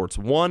Fox Sports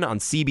 1, on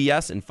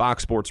CBS, and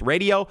Fox Sports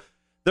Radio,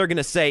 they're going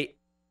to say,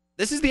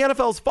 this is the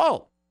NFL's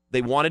fault.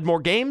 They wanted more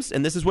games,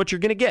 and this is what you're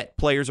going to get.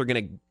 Players are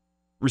going to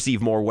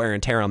receive more wear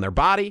and tear on their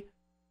body,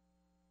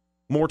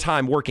 more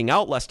time working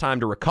out, less time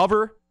to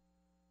recover,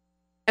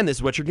 and this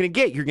is what you're going to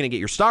get. You're going to get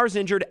your stars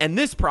injured, and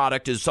this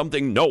product is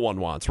something no one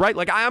wants, right?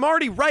 Like, I'm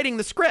already writing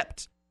the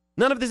script.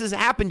 None of this has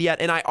happened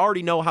yet, and I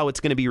already know how it's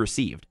going to be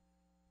received.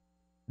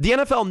 The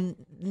NFL,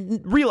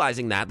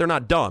 realizing that, they're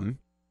not dumb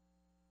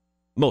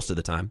most of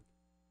the time,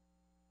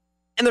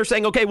 and they're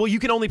saying, okay, well, you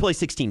can only play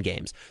 16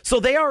 games. So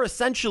they are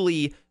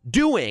essentially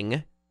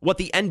doing what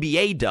the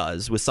NBA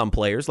does with some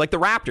players, like the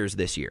Raptors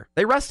this year.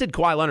 They rested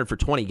Kawhi Leonard for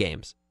 20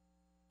 games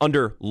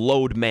under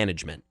load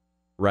management,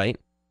 right?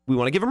 We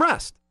want to give him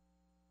rest.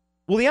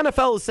 Well, the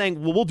NFL is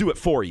saying, well, we'll do it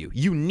for you.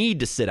 You need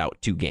to sit out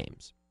 2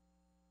 games.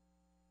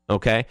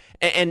 Okay?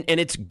 And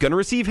it's going to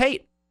receive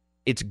hate.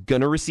 It's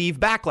going to receive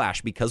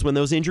backlash, because when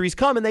those injuries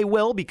come, and they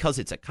will, because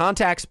it's a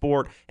contact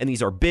sport, and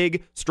these are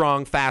big,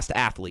 strong, fast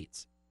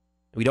athletes.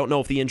 We don't know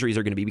if the injuries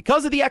are going to be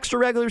because of the extra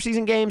regular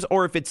season games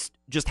or if it's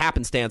just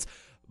happenstance,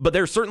 but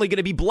they're certainly going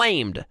to be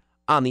blamed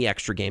on the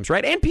extra games,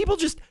 right? And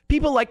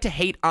people like to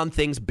hate on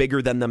things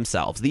bigger than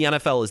themselves. The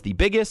NFL is the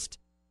biggest,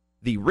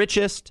 the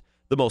richest,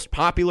 the most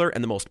popular,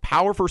 and the most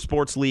powerful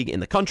sports league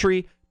in the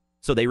country,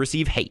 so they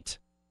receive hate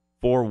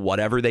for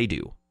whatever they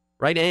do,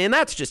 right? And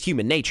that's just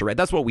human nature, right?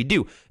 That's what we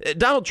do.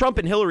 Donald Trump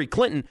and Hillary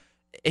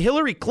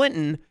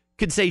Clinton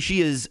could say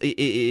she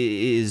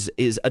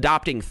is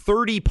adopting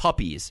 30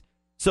 puppies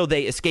so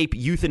they escape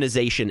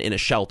euthanization in a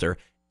shelter.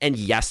 And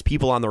yes,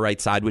 people on the right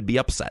side would be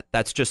upset.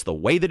 That's just the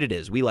way that it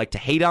is. We like to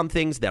hate on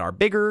things that are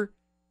bigger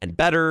and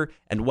better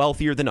and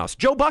wealthier than us.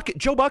 Joe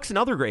Buck's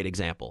another great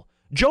example.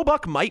 Joe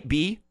Buck might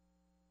be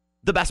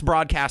the best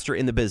broadcaster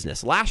in the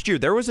business. Last year,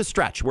 there was a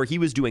stretch where he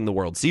was doing the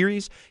World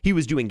Series. He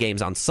was doing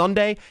games on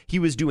Sunday. He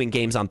was doing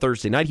games on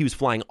Thursday night. He was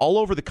flying all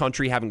over the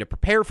country, having to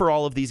prepare for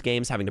all of these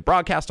games, having to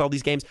broadcast all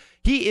these games.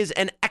 He is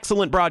an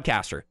excellent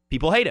broadcaster.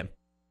 People hate him.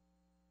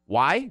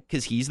 Why?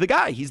 Because he's the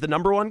guy. He's the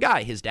number one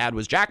guy. His dad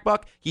was Jack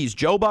Buck. He's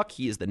Joe Buck.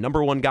 He is the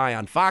number one guy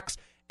on Fox,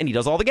 and he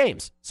does all the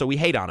games. So we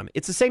hate on him.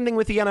 It's the same thing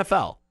with the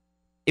NFL.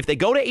 If they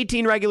go to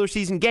 18 regular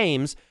season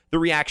games, the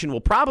reaction will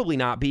probably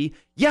not be,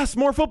 yes,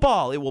 more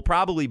football. It will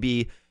probably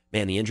be,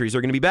 man, the injuries are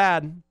going to be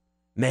bad.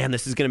 Man,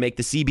 this is going to make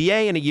the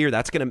CBA in a year.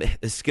 This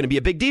is going to be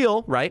a big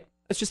deal, right?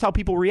 That's just how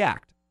people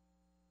react.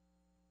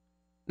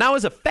 Now,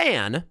 as a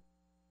fan,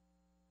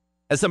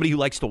 as somebody who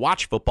likes to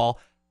watch football,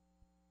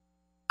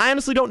 I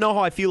honestly don't know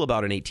how I feel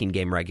about an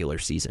 18-game regular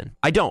season.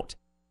 I don't.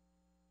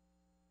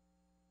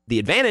 The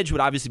advantage would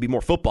obviously be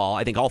more football.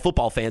 I think all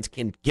football fans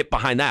can get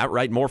behind that,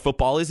 right? More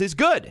football is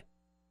good.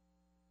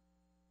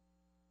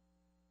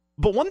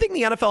 But one thing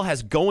the NFL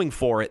has going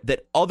for it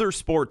that other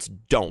sports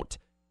don't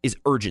is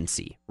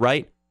urgency,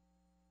 right?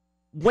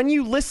 When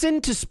you listen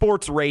to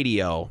sports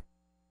radio,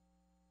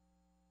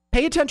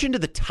 pay attention to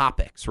the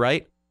topics,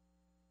 right?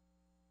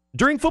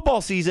 During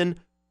football season,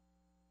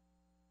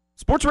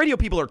 sports radio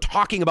people are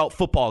talking about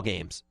football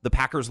games. The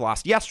Packers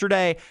lost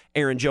yesterday.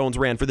 Aaron Jones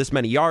ran for this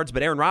many yards,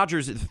 but Aaron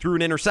Rodgers threw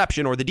an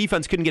interception or the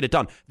defense couldn't get it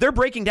done. They're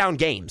breaking down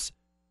games,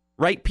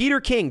 right?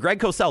 Peter King, Greg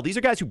Cosell, these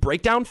are guys who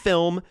break down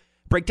film,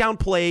 break down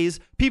plays.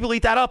 People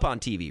eat that up on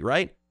TV,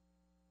 right?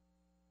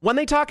 When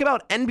they talk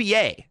about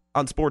NBA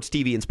on sports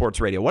TV and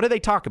sports radio, what do they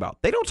talk about?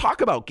 They don't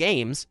talk about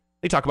games.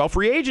 They talk about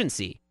free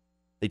agency.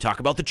 They talk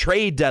about the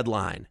trade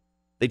deadline.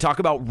 They talk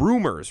about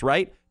rumors,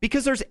 right?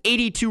 Because there's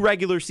 82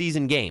 regular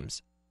season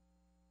games.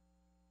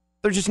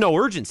 There's just no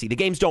urgency. The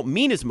games don't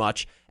mean as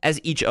much as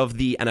each of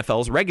the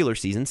NFL's regular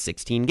season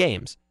 16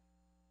 games.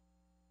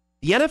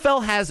 The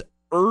NFL has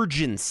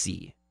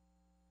urgency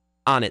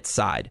on its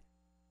side.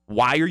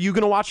 Why are you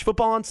going to watch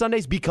football on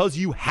Sundays? Because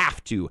you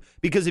have to.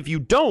 Because if you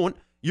don't,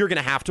 you're going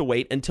to have to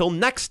wait until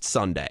next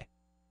Sunday.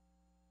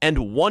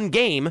 And one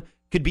game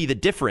could be the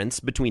difference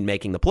between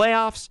making the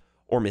playoffs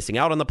or missing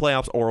out on the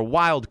playoffs or a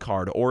wild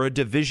card or a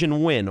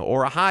division win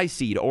or a high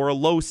seed or a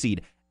low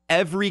seed.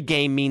 Every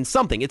game means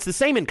something. It's the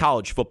same in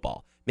college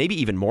football. Maybe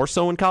even more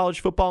so in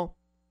college football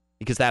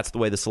because that's the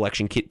way the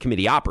selection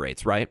committee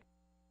operates, right?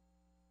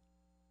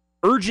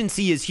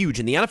 Urgency is huge,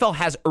 and the NFL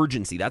has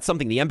urgency. That's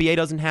something the NBA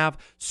doesn't have,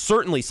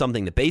 certainly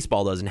something that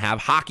baseball doesn't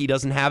have, hockey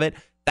doesn't have it.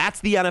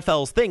 That's the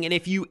NFL's thing, and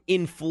if you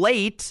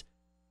inflate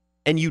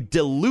and you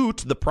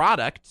dilute the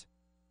product,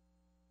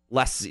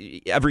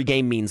 every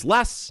game means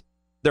less,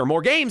 There are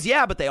more games,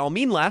 yeah, but they all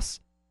mean less.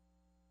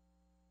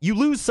 You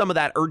lose some of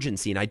that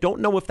urgency, and I don't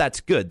know if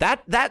that's good.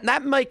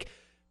 That might...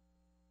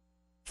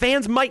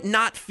 Fans might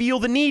not feel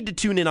the need to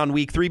tune in on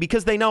week 3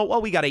 because they know,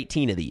 well, we got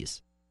 18 of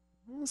these.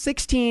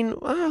 16,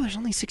 there's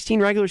only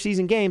 16 regular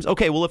season games.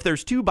 Okay, well, if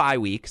there's 2 bye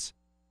weeks,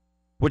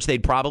 which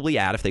they'd probably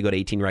add if they go to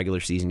 18 regular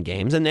season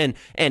games,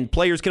 and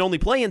players can only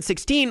play in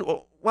 16,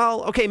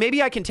 well, okay,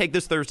 maybe I can take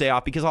this Thursday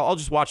off because I'll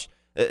just watch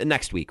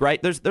next week,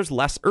 right? There's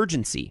less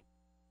urgency.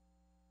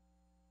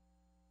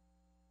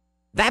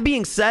 That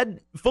being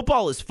said,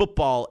 football is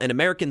football, and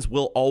Americans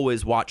will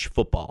always watch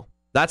football.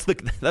 That's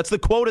the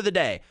quote of the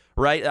day,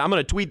 right? I'm going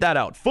to tweet that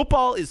out.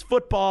 Football is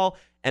football,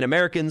 and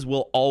Americans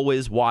will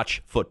always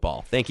watch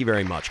football. Thank you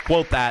very much.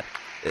 Quote that.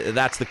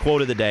 That's the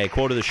quote of the day,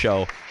 quote of the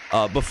show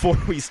before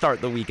we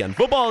start the weekend.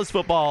 Football is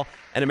football,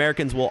 and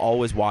Americans will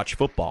always watch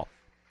football.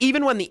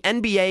 Even when the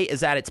NBA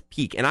is at its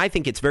peak, and I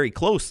think it's very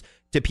close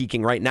to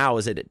peaking right now,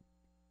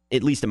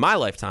 at least in my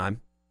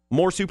lifetime,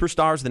 more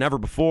superstars than ever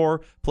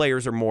before.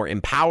 Players are more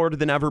empowered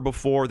than ever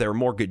before. There are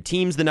more good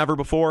teams than ever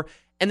before,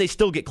 and they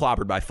still get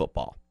clobbered by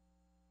football.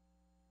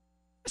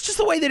 It's just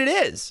the way that it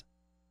is.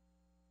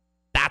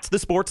 That's the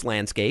sports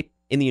landscape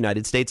in the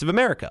United States of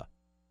America.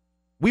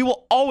 We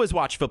will always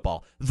watch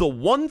football. The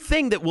one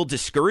thing that will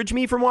discourage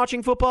me from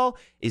watching football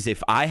is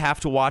if I have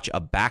to watch a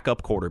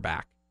backup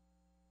quarterback.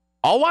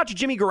 I'll watch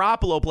Jimmy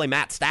Garoppolo play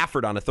Matt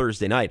Stafford on a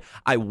Thursday night.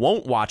 I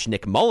won't watch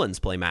Nick Mullins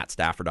play Matt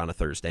Stafford on a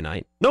Thursday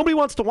night. Nobody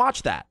wants to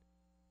watch that.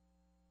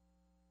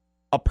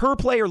 A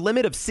per-player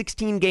limit of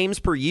 16 games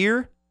per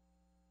year,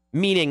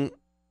 meaning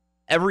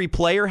every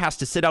player has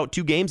to sit out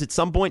 2 games at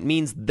some point,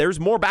 means there's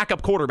more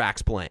backup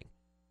quarterbacks playing.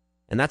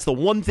 And that's the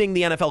one thing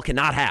the NFL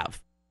cannot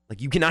have. Like,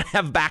 you cannot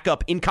have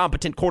backup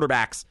incompetent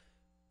quarterbacks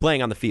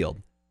playing on the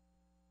field.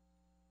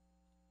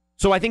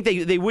 So I think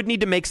they would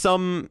need to make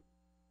some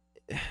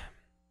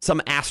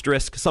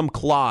asterisk, some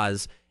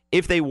clause,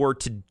 if they were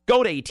to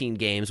go to 18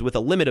 games with a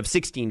limit of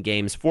 16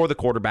 games for the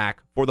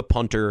quarterback, for the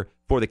punter,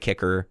 for the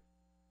kicker.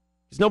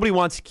 Because nobody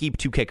wants to keep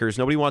 2 kickers.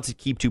 Nobody wants to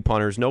keep 2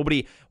 punters.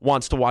 Nobody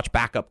wants to watch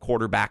backup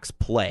quarterbacks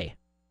play.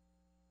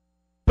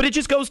 But it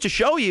just goes to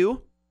show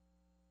you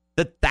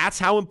that that's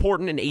how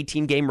important an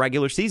 18-game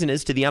regular season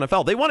is to the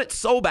NFL. They want it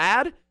so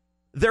bad,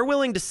 they're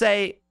willing to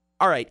say,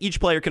 all right, each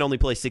player can only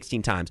play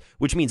 16 times,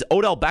 which means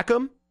Odell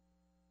Beckham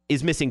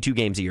is missing 2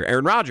 games a year.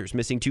 Aaron Rodgers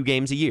missing 2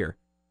 games a year,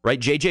 right?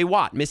 J.J.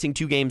 Watt missing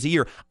 2 games a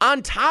year,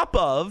 on top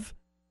of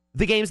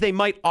the games they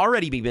might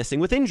already be missing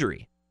with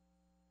injury.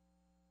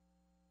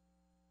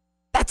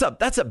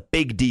 That's a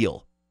big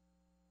deal.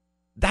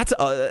 That's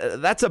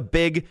a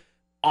big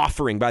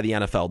offering by the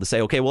NFL to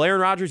say, okay, well,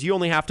 Aaron Rodgers, you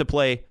only have to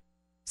play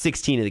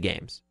 16 of the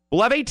games.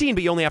 We'll have 18,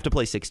 but you only have to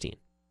play 16.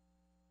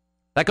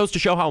 That goes to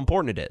show how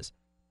important it is.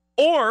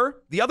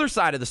 Or the other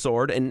side of the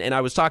sword, and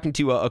I was talking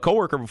to a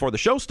coworker before the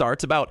show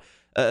starts about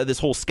this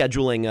whole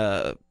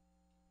scheduling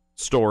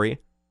story.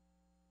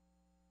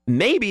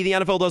 Maybe the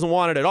NFL doesn't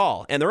want it at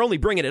all, and they're only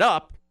bringing it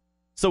up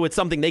so it's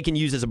something they can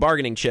use as a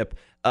bargaining chip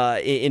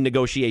in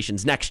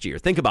negotiations next year.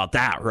 Think about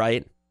that,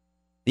 right?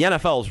 The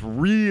NFL's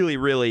really,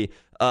 really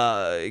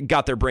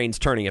got their brains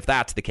turning if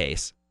that's the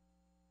case.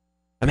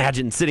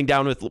 Imagine sitting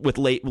down with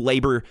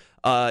labor,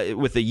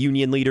 with the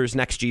union leaders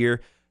next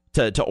year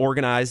to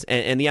organize,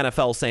 and the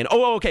NFL saying,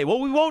 oh, okay, well,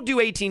 we won't do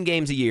 18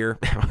 games a year.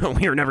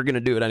 We are never going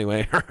to do it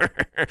anyway.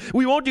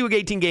 We won't do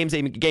 18 games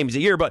a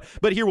year, but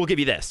here we'll give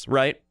you this,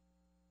 right?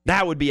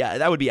 That would be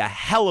a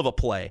hell of a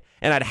play,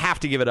 and I'd have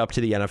to give it up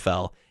to the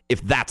NFL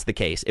if that's the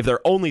case. If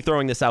they're only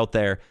throwing this out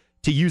there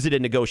to use it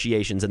in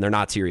negotiations and they're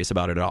not serious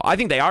about it at all. I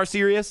think they are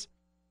serious,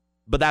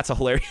 but that's a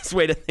hilarious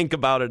way to think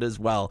about it as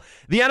well.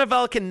 The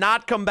NFL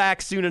cannot come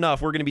back soon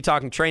enough. We're going to be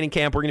talking training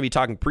camp. We're going to be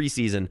talking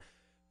preseason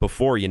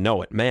before you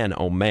know it. Man,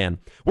 oh man.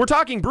 We're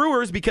talking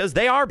Brewers because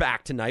they are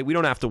back tonight. We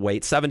don't have to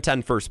wait.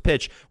 7:10 first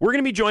pitch. We're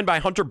going to be joined by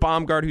Hunter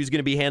Baumgart, who's going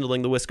to be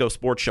handling the Wisco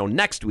Sports Show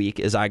next week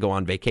as I go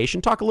on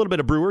vacation. Talk a little bit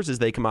of Brewers as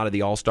they come out of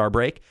the All-Star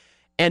break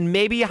and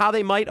maybe how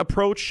they might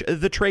approach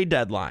the trade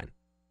deadline.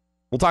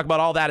 We'll talk about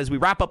all that as we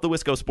wrap up the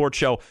Wisco Sports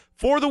Show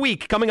for the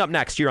week, coming up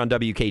next here on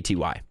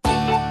WKTY.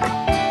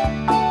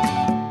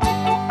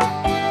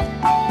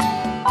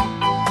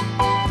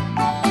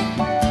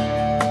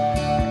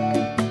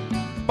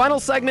 Final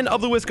segment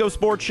of the Wisco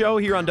Sports Show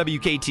here on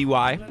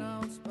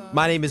WKTY.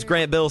 My name is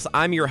Grant Bills.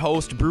 I'm your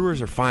host.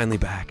 Brewers are finally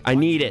back. I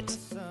need it.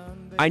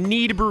 I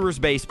need Brewers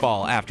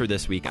baseball after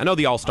this week. I know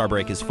the All-Star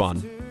break is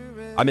fun.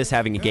 I miss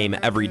having a game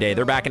every day.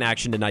 They're back in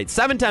action tonight.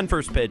 7:10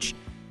 first pitch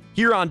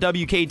here on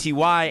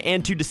WKTY.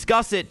 And to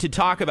discuss it, to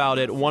talk about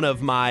it, one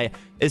of my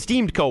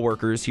esteemed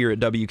coworkers here at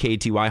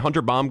WKTY,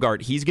 Hunter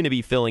Baumgart, he's going to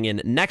be filling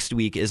in next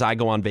week as I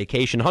go on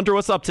vacation. Hunter,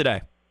 what's up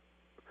today?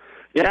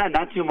 Yeah,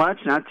 not too much.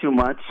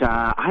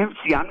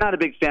 I'm not a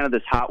big fan of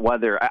this hot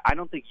weather. I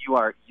don't think you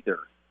are either.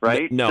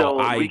 right? No,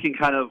 so we can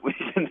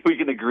we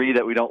can agree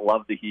that we don't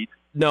love the heat.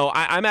 No,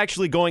 I'm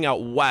actually going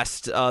out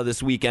west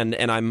this weekend,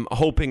 and I'm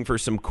hoping for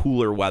some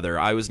cooler weather.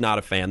 I was not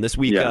a fan this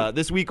week.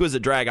 This week was a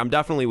drag. I'm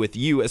definitely with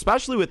you,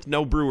 especially with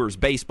no Brewers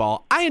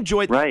baseball. I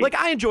enjoy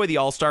the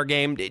All-Star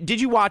game.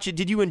 Did you watch it?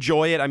 Did you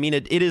enjoy it? I mean,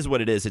 it is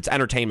what it is. It's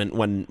entertainment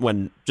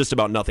when just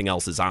about nothing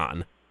else is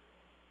on.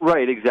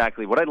 Right,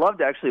 exactly. What I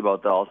loved actually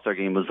about the All-Star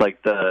game was like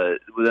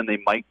when they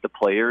mic'd the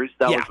players.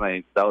 That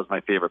was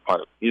my favorite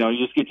part. You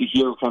just get to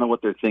hear kind of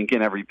what they're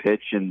thinking every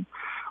pitch and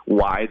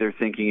why they're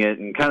thinking it,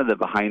 and kind of the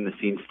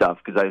behind-the-scenes stuff,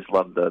 because I just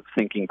love the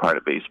thinking part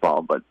of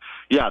baseball. But,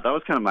 yeah, that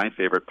was kind of my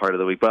favorite part of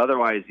the week. But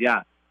otherwise,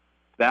 yeah,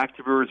 back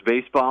to Brewers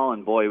baseball,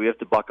 and, boy, we have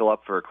to buckle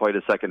up for quite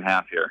a second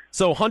half here.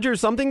 So, Hunter,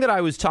 something that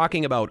I was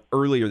talking about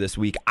earlier this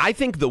week, I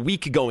think the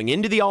week going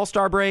into the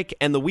All-Star break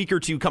and the week or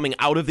two coming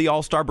out of the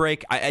All-Star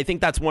break, I think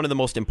that's one of the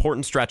most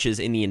important stretches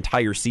in the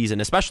entire season,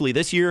 especially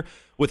this year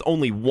with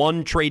only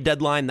one trade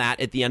deadline, that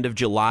at the end of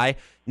July.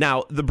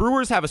 Now, the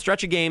Brewers have a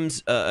stretch of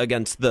games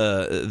against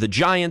the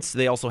Giants.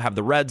 They also have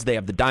the Reds. They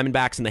have the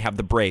Diamondbacks, and they have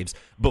the Braves.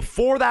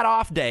 Before that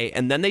off day,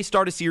 and then they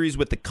start a series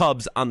with the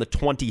Cubs on the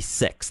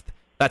 26th.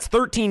 That's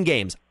 13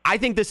 games. I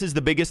think this is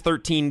the biggest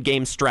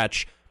 13-game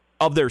stretch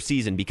of their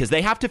season because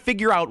they have to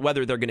figure out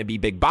whether they're going to be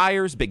big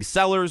buyers, big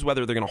sellers,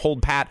 whether they're going to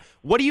hold pat.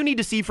 What do you need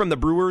to see from the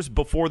Brewers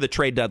before the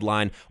trade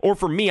deadline? Or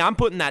for me, I'm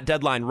putting that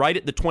deadline right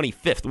at the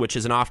 25th, which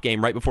is an off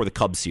game right before the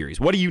Cubs series.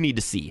 What do you need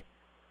to see?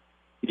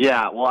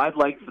 Yeah, well, I'd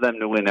like for them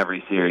to win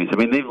every series. I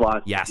mean, they've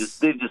lost. Yes.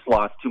 They've just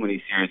lost too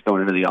many series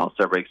going into the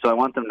All-Star break. So I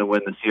want them to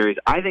win the series.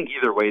 I think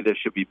either way, there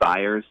should be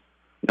buyers,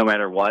 no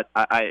matter what.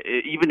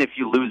 Even if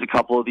you lose a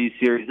couple of these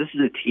series, this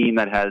is a team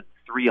that has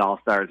 3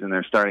 All-Stars in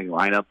their starting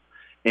lineup,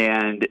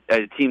 and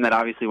a team that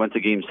obviously went to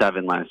Game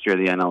 7 last year,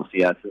 the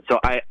NLCS. And so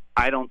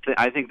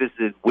I think this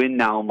is win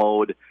now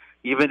mode.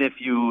 Even if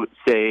you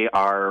say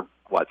are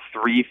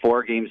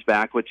 3-4 games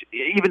back, which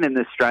even in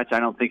this stretch, I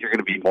don't think you're going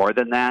to be more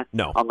than that.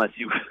 No. Unless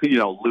you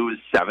lose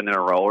 7 in a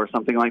row or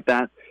something like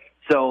that.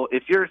 So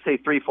if you're, say,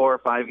 3, 4, or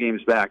 5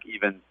 games back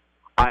even,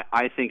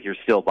 I think you're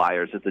still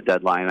buyers at the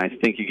deadline. I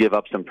think you give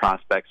up some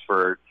prospects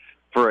for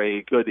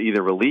a good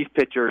either relief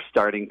pitcher,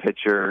 starting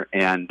pitcher,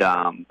 and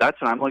that's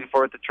what I'm looking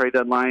for at the trade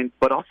deadline.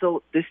 But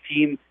also, this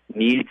team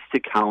needs to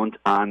count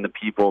on the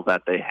people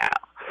that they have.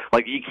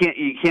 Like you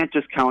can't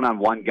just count on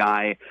one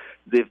guy.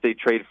 If they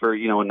trade for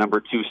a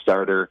number 2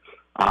 starter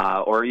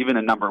or even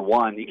a number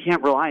 1, you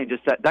can't rely on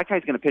just that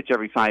guy's going to pitch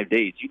every 5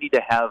 days. You need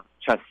to have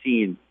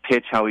Chacín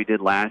pitch how he did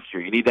last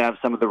year. You need to have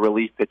some of the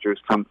relief pitchers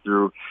come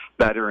through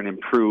better and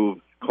improve.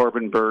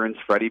 Corbin Burns,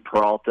 Freddie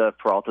Peralta.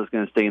 Peralta's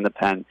going to stay in the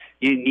pen.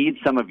 You need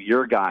some of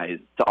your guys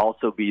to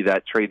also be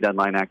that trade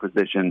deadline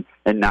acquisition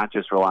and not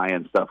just rely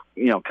on stuff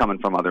coming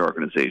from other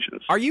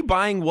organizations. Are you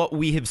buying what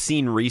we have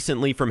seen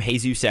recently from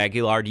Jesus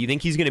Aguilar? Do you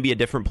think he's going to be a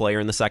different player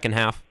in the second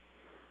half?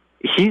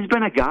 He's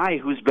been a guy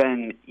who's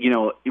been,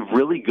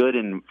 really good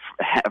in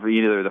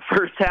either the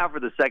first half or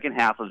the second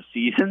half of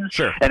seasons.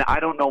 Sure. And I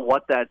don't know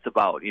what that's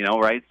about,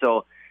 right?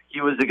 So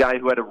he was a guy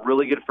who had a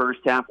really good first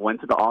half,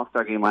 went to the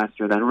All-Star game last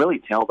year, then really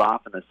tailed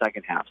off in the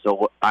second half.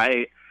 So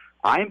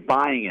I'm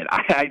buying it.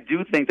 I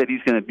do think that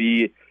he's going to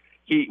be.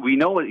 We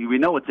know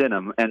what's in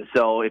him, and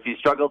so if he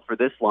struggled for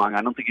this long,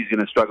 I don't think he's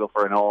going to struggle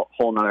for a whole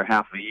another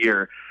half of a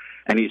year.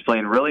 And he's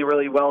playing really,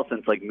 really well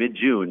since like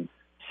mid-June.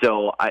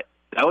 So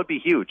that would be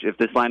huge if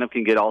this lineup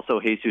can get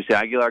also Jesus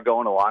Aguilar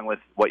going along with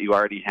what you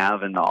already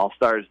have in the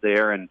All-Stars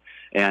there. And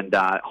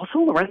also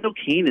Lorenzo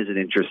Cain is an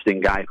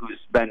interesting guy who's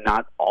been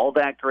not all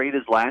that great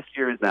as last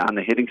year on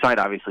the hitting side.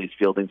 Obviously, his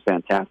fielding's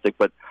fantastic,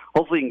 but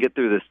hopefully he can get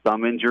through this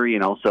thumb injury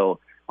and also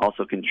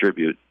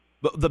contribute.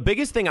 The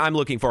biggest thing I'm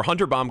looking for,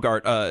 Hunter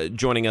Baumgart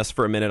joining us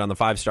for a minute on the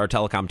 5-Star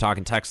Telecom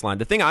Talking Text line.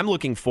 The thing I'm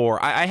looking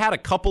for, I had a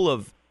couple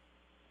of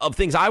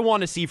things I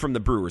want to see from the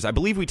Brewers. I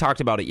believe we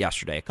talked about it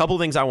yesterday. A couple of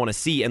things I want to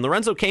see, and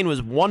Lorenzo Cain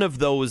was one of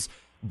those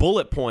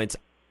bullet points.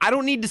 I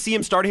don't need to see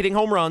him start hitting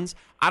home runs.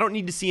 I don't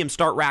need to see him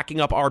start racking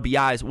up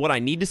RBIs. What I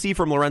need to see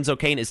from Lorenzo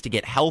Cain is to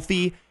get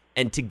healthy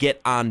and to get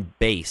on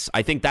base.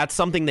 I think that's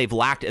something they've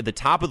lacked at the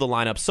top of the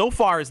lineup so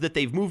far, is that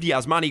they've moved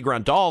Yasmani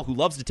Grandal, who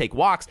loves to take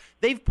walks.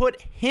 They've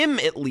put him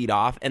at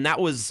leadoff, and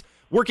that was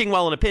working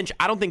well in a pinch.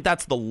 I don't think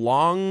that's the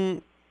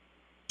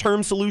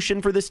long-term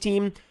solution for this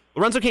team.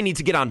 Lorenzo Cain needs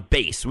to get on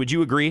base. Would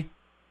you agree?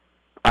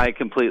 I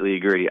completely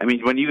agree. I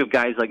mean, when you have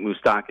guys like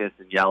Moustakas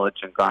and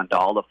Yelich and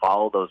Grandal to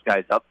follow those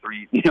guys up,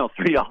 three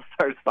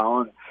All-Stars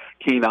following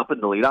Cain up in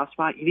the leadoff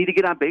spot, you need to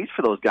get on base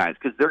for those guys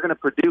because they're going to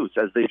produce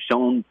as they've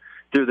shown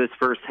through this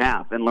first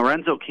half. And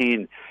Lorenzo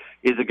Cain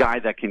is a guy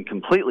that can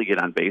completely get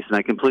on base, and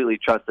I completely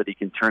trust that he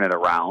can turn it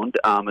around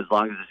as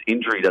long as his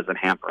injury doesn't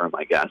hamper him,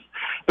 I guess.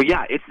 But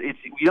yeah, it's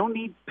you don't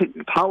need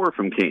power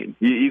from Cain.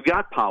 You've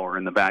got power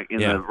in the back in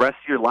the rest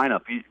of your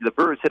lineup. The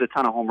Brewers hit a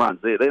ton of home runs.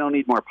 They don't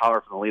need more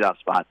power from the leadoff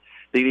spot.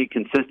 They need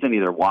consistent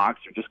either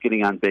walks or just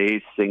getting on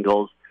base,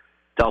 singles,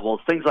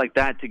 doubles, things like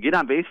that to get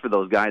on base for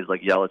those guys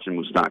like Yelich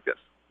and Moustakas.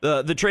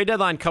 The trade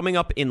deadline coming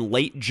up in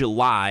late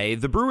July.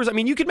 The Brewers, I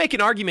mean, you could make an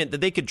argument that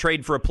they could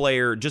trade for a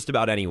player just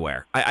about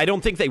anywhere. I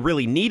don't think they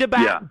really need a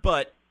bat,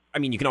 but I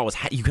mean, you can always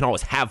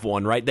have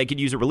one, right? They could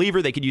use a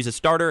reliever. They could use a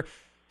starter.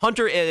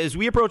 Hunter, as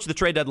we approach the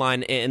trade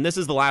deadline, and this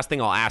is the last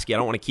thing I'll ask you, I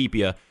don't want to keep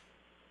you.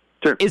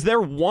 Sure. Is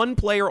there one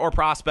player or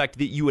prospect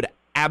that you would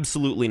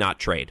absolutely not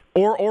trade,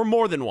 or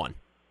more than one?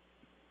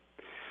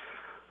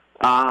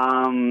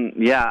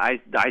 Yeah,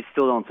 I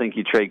still don't think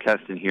you trade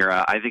Keston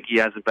Hiura. I think he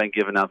hasn't been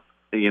given enough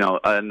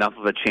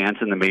of a chance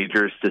in the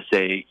majors to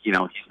say, he's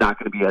not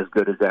going to be as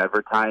good as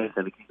advertised.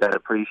 I think he's had a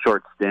pretty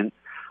short stint.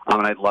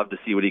 And I'd love to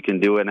see what he can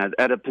do. And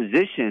at a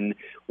position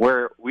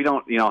where we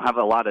don't, have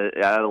a lot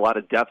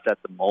of depth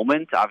at the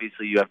moment.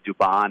 Obviously, you have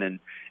Dubon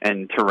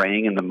and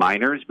Terang in the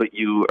minors,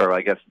 or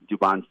I guess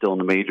Dubon's still in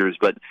the majors.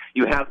 But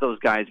you have those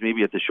guys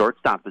maybe at the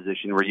shortstop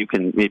position where you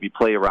can maybe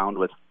play around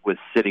with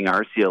sitting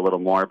Arcia a little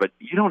more. But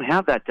you don't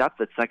have that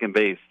depth at second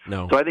base.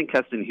 No. So I think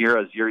Keston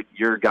Hiura is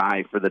your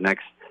guy for the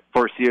next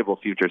foreseeable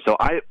future. So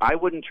I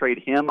wouldn't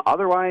trade him.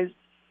 Otherwise,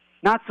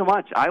 not so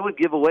much. I would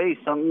give away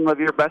some of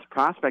your best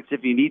prospects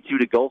if you need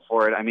to go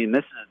for it. I mean,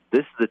 this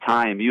is the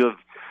time. You have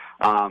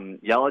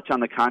Yelich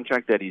on the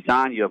contract that he's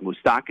on. You have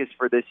Moustakas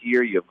for this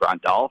year. You have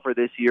Grandal for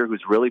this year,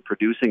 who's really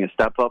producing a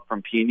step up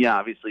from Pena.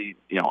 Obviously,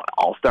 an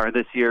all-star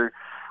this year.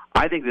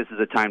 I think this is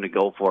a time to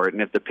go for it.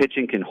 And if the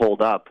pitching can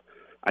hold up,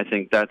 I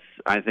think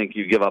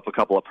you give up a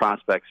couple of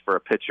prospects for a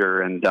pitcher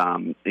and,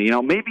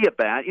 maybe a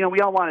bat. We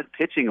all wanted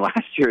pitching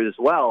last year as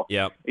well.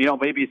 Yep.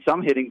 Maybe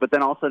some hitting, but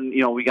then all of a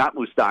sudden, we got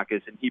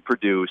Moustakas and he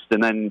produced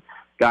and then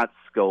got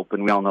Scope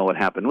and we all know what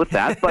happened with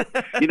that. But,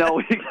 we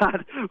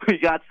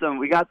got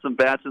some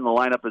bats in the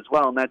lineup as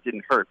well and that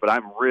didn't hurt. But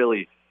I'm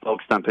really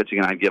focused on pitching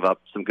and I'd give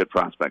up some good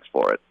prospects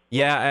for it.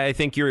 Yeah, I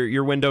think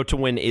your window to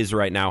win is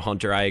right now,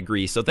 Hunter. I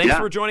agree. So thanks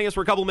for joining us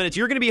for a couple of minutes.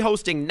 You're going to be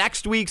hosting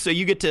next week, so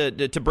you get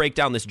to break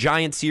down this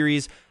Giants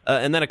series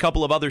and then a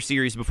couple of other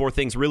series before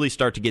things really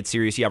start to get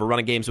serious. You have a run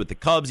of games with the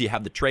Cubs. You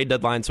have the trade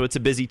deadline, so it's a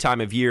busy time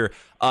of year.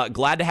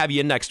 Glad to have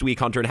you in next week,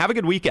 Hunter, and have a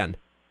good weekend.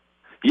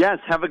 Yes,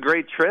 have a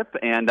great trip,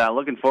 and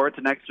looking forward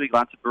to next week.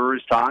 Lots of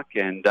Brewers talk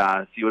and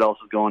see what else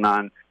is going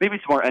on. Maybe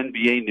some more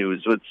NBA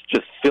news. It's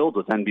just filled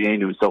with NBA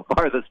news so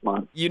far this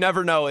month. You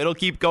never know. It'll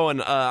keep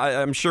going.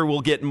 I'm sure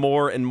we'll get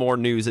more and more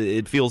news.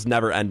 It feels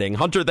never ending.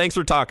 Hunter, thanks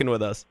for talking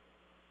with us.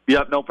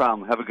 Yep, no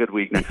problem. Have a good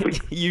week next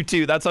week. You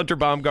too. That's Hunter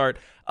Baumgart,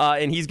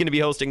 and he's going to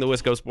be hosting the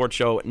Wisco Sports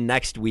Show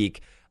next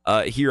week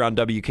here on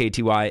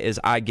WKTY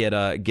as I get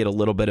a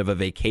little bit of a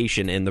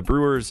vacation. And the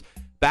Brewers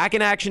back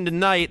in action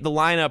tonight. The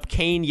lineup: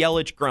 Kane,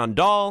 Yelich,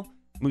 Grandal,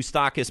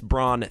 Moustakas,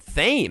 Braun,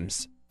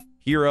 Thames,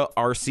 Hiura,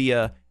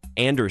 Arcia,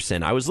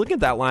 Anderson. I was looking at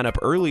that lineup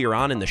earlier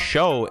on in the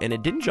show, and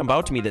it didn't jump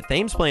out to me that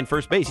Thames playing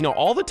first base.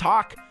 All the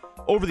talk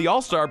over the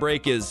All-Star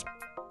break is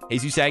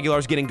Jesus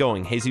Aguilar's getting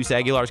going. Jesus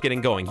Aguilar's getting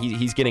going.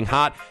 He's getting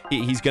hot.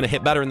 He's going to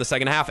hit better in the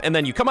second half. And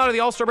then you come out of the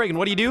All-Star break, and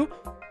what do?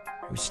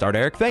 We start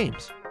Eric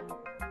Thames.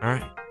 All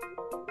right.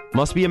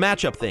 Must be a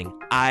matchup thing,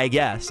 I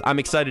guess. I'm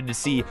excited to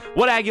see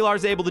what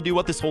Aguilar's able to do,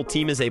 what this whole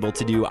team is able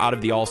to do out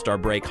of the All-Star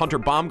break. Hunter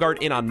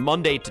Baumgart in on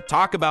Monday to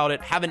talk about it.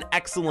 Have an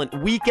excellent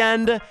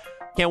weekend.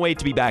 Can't wait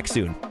to be back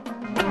soon.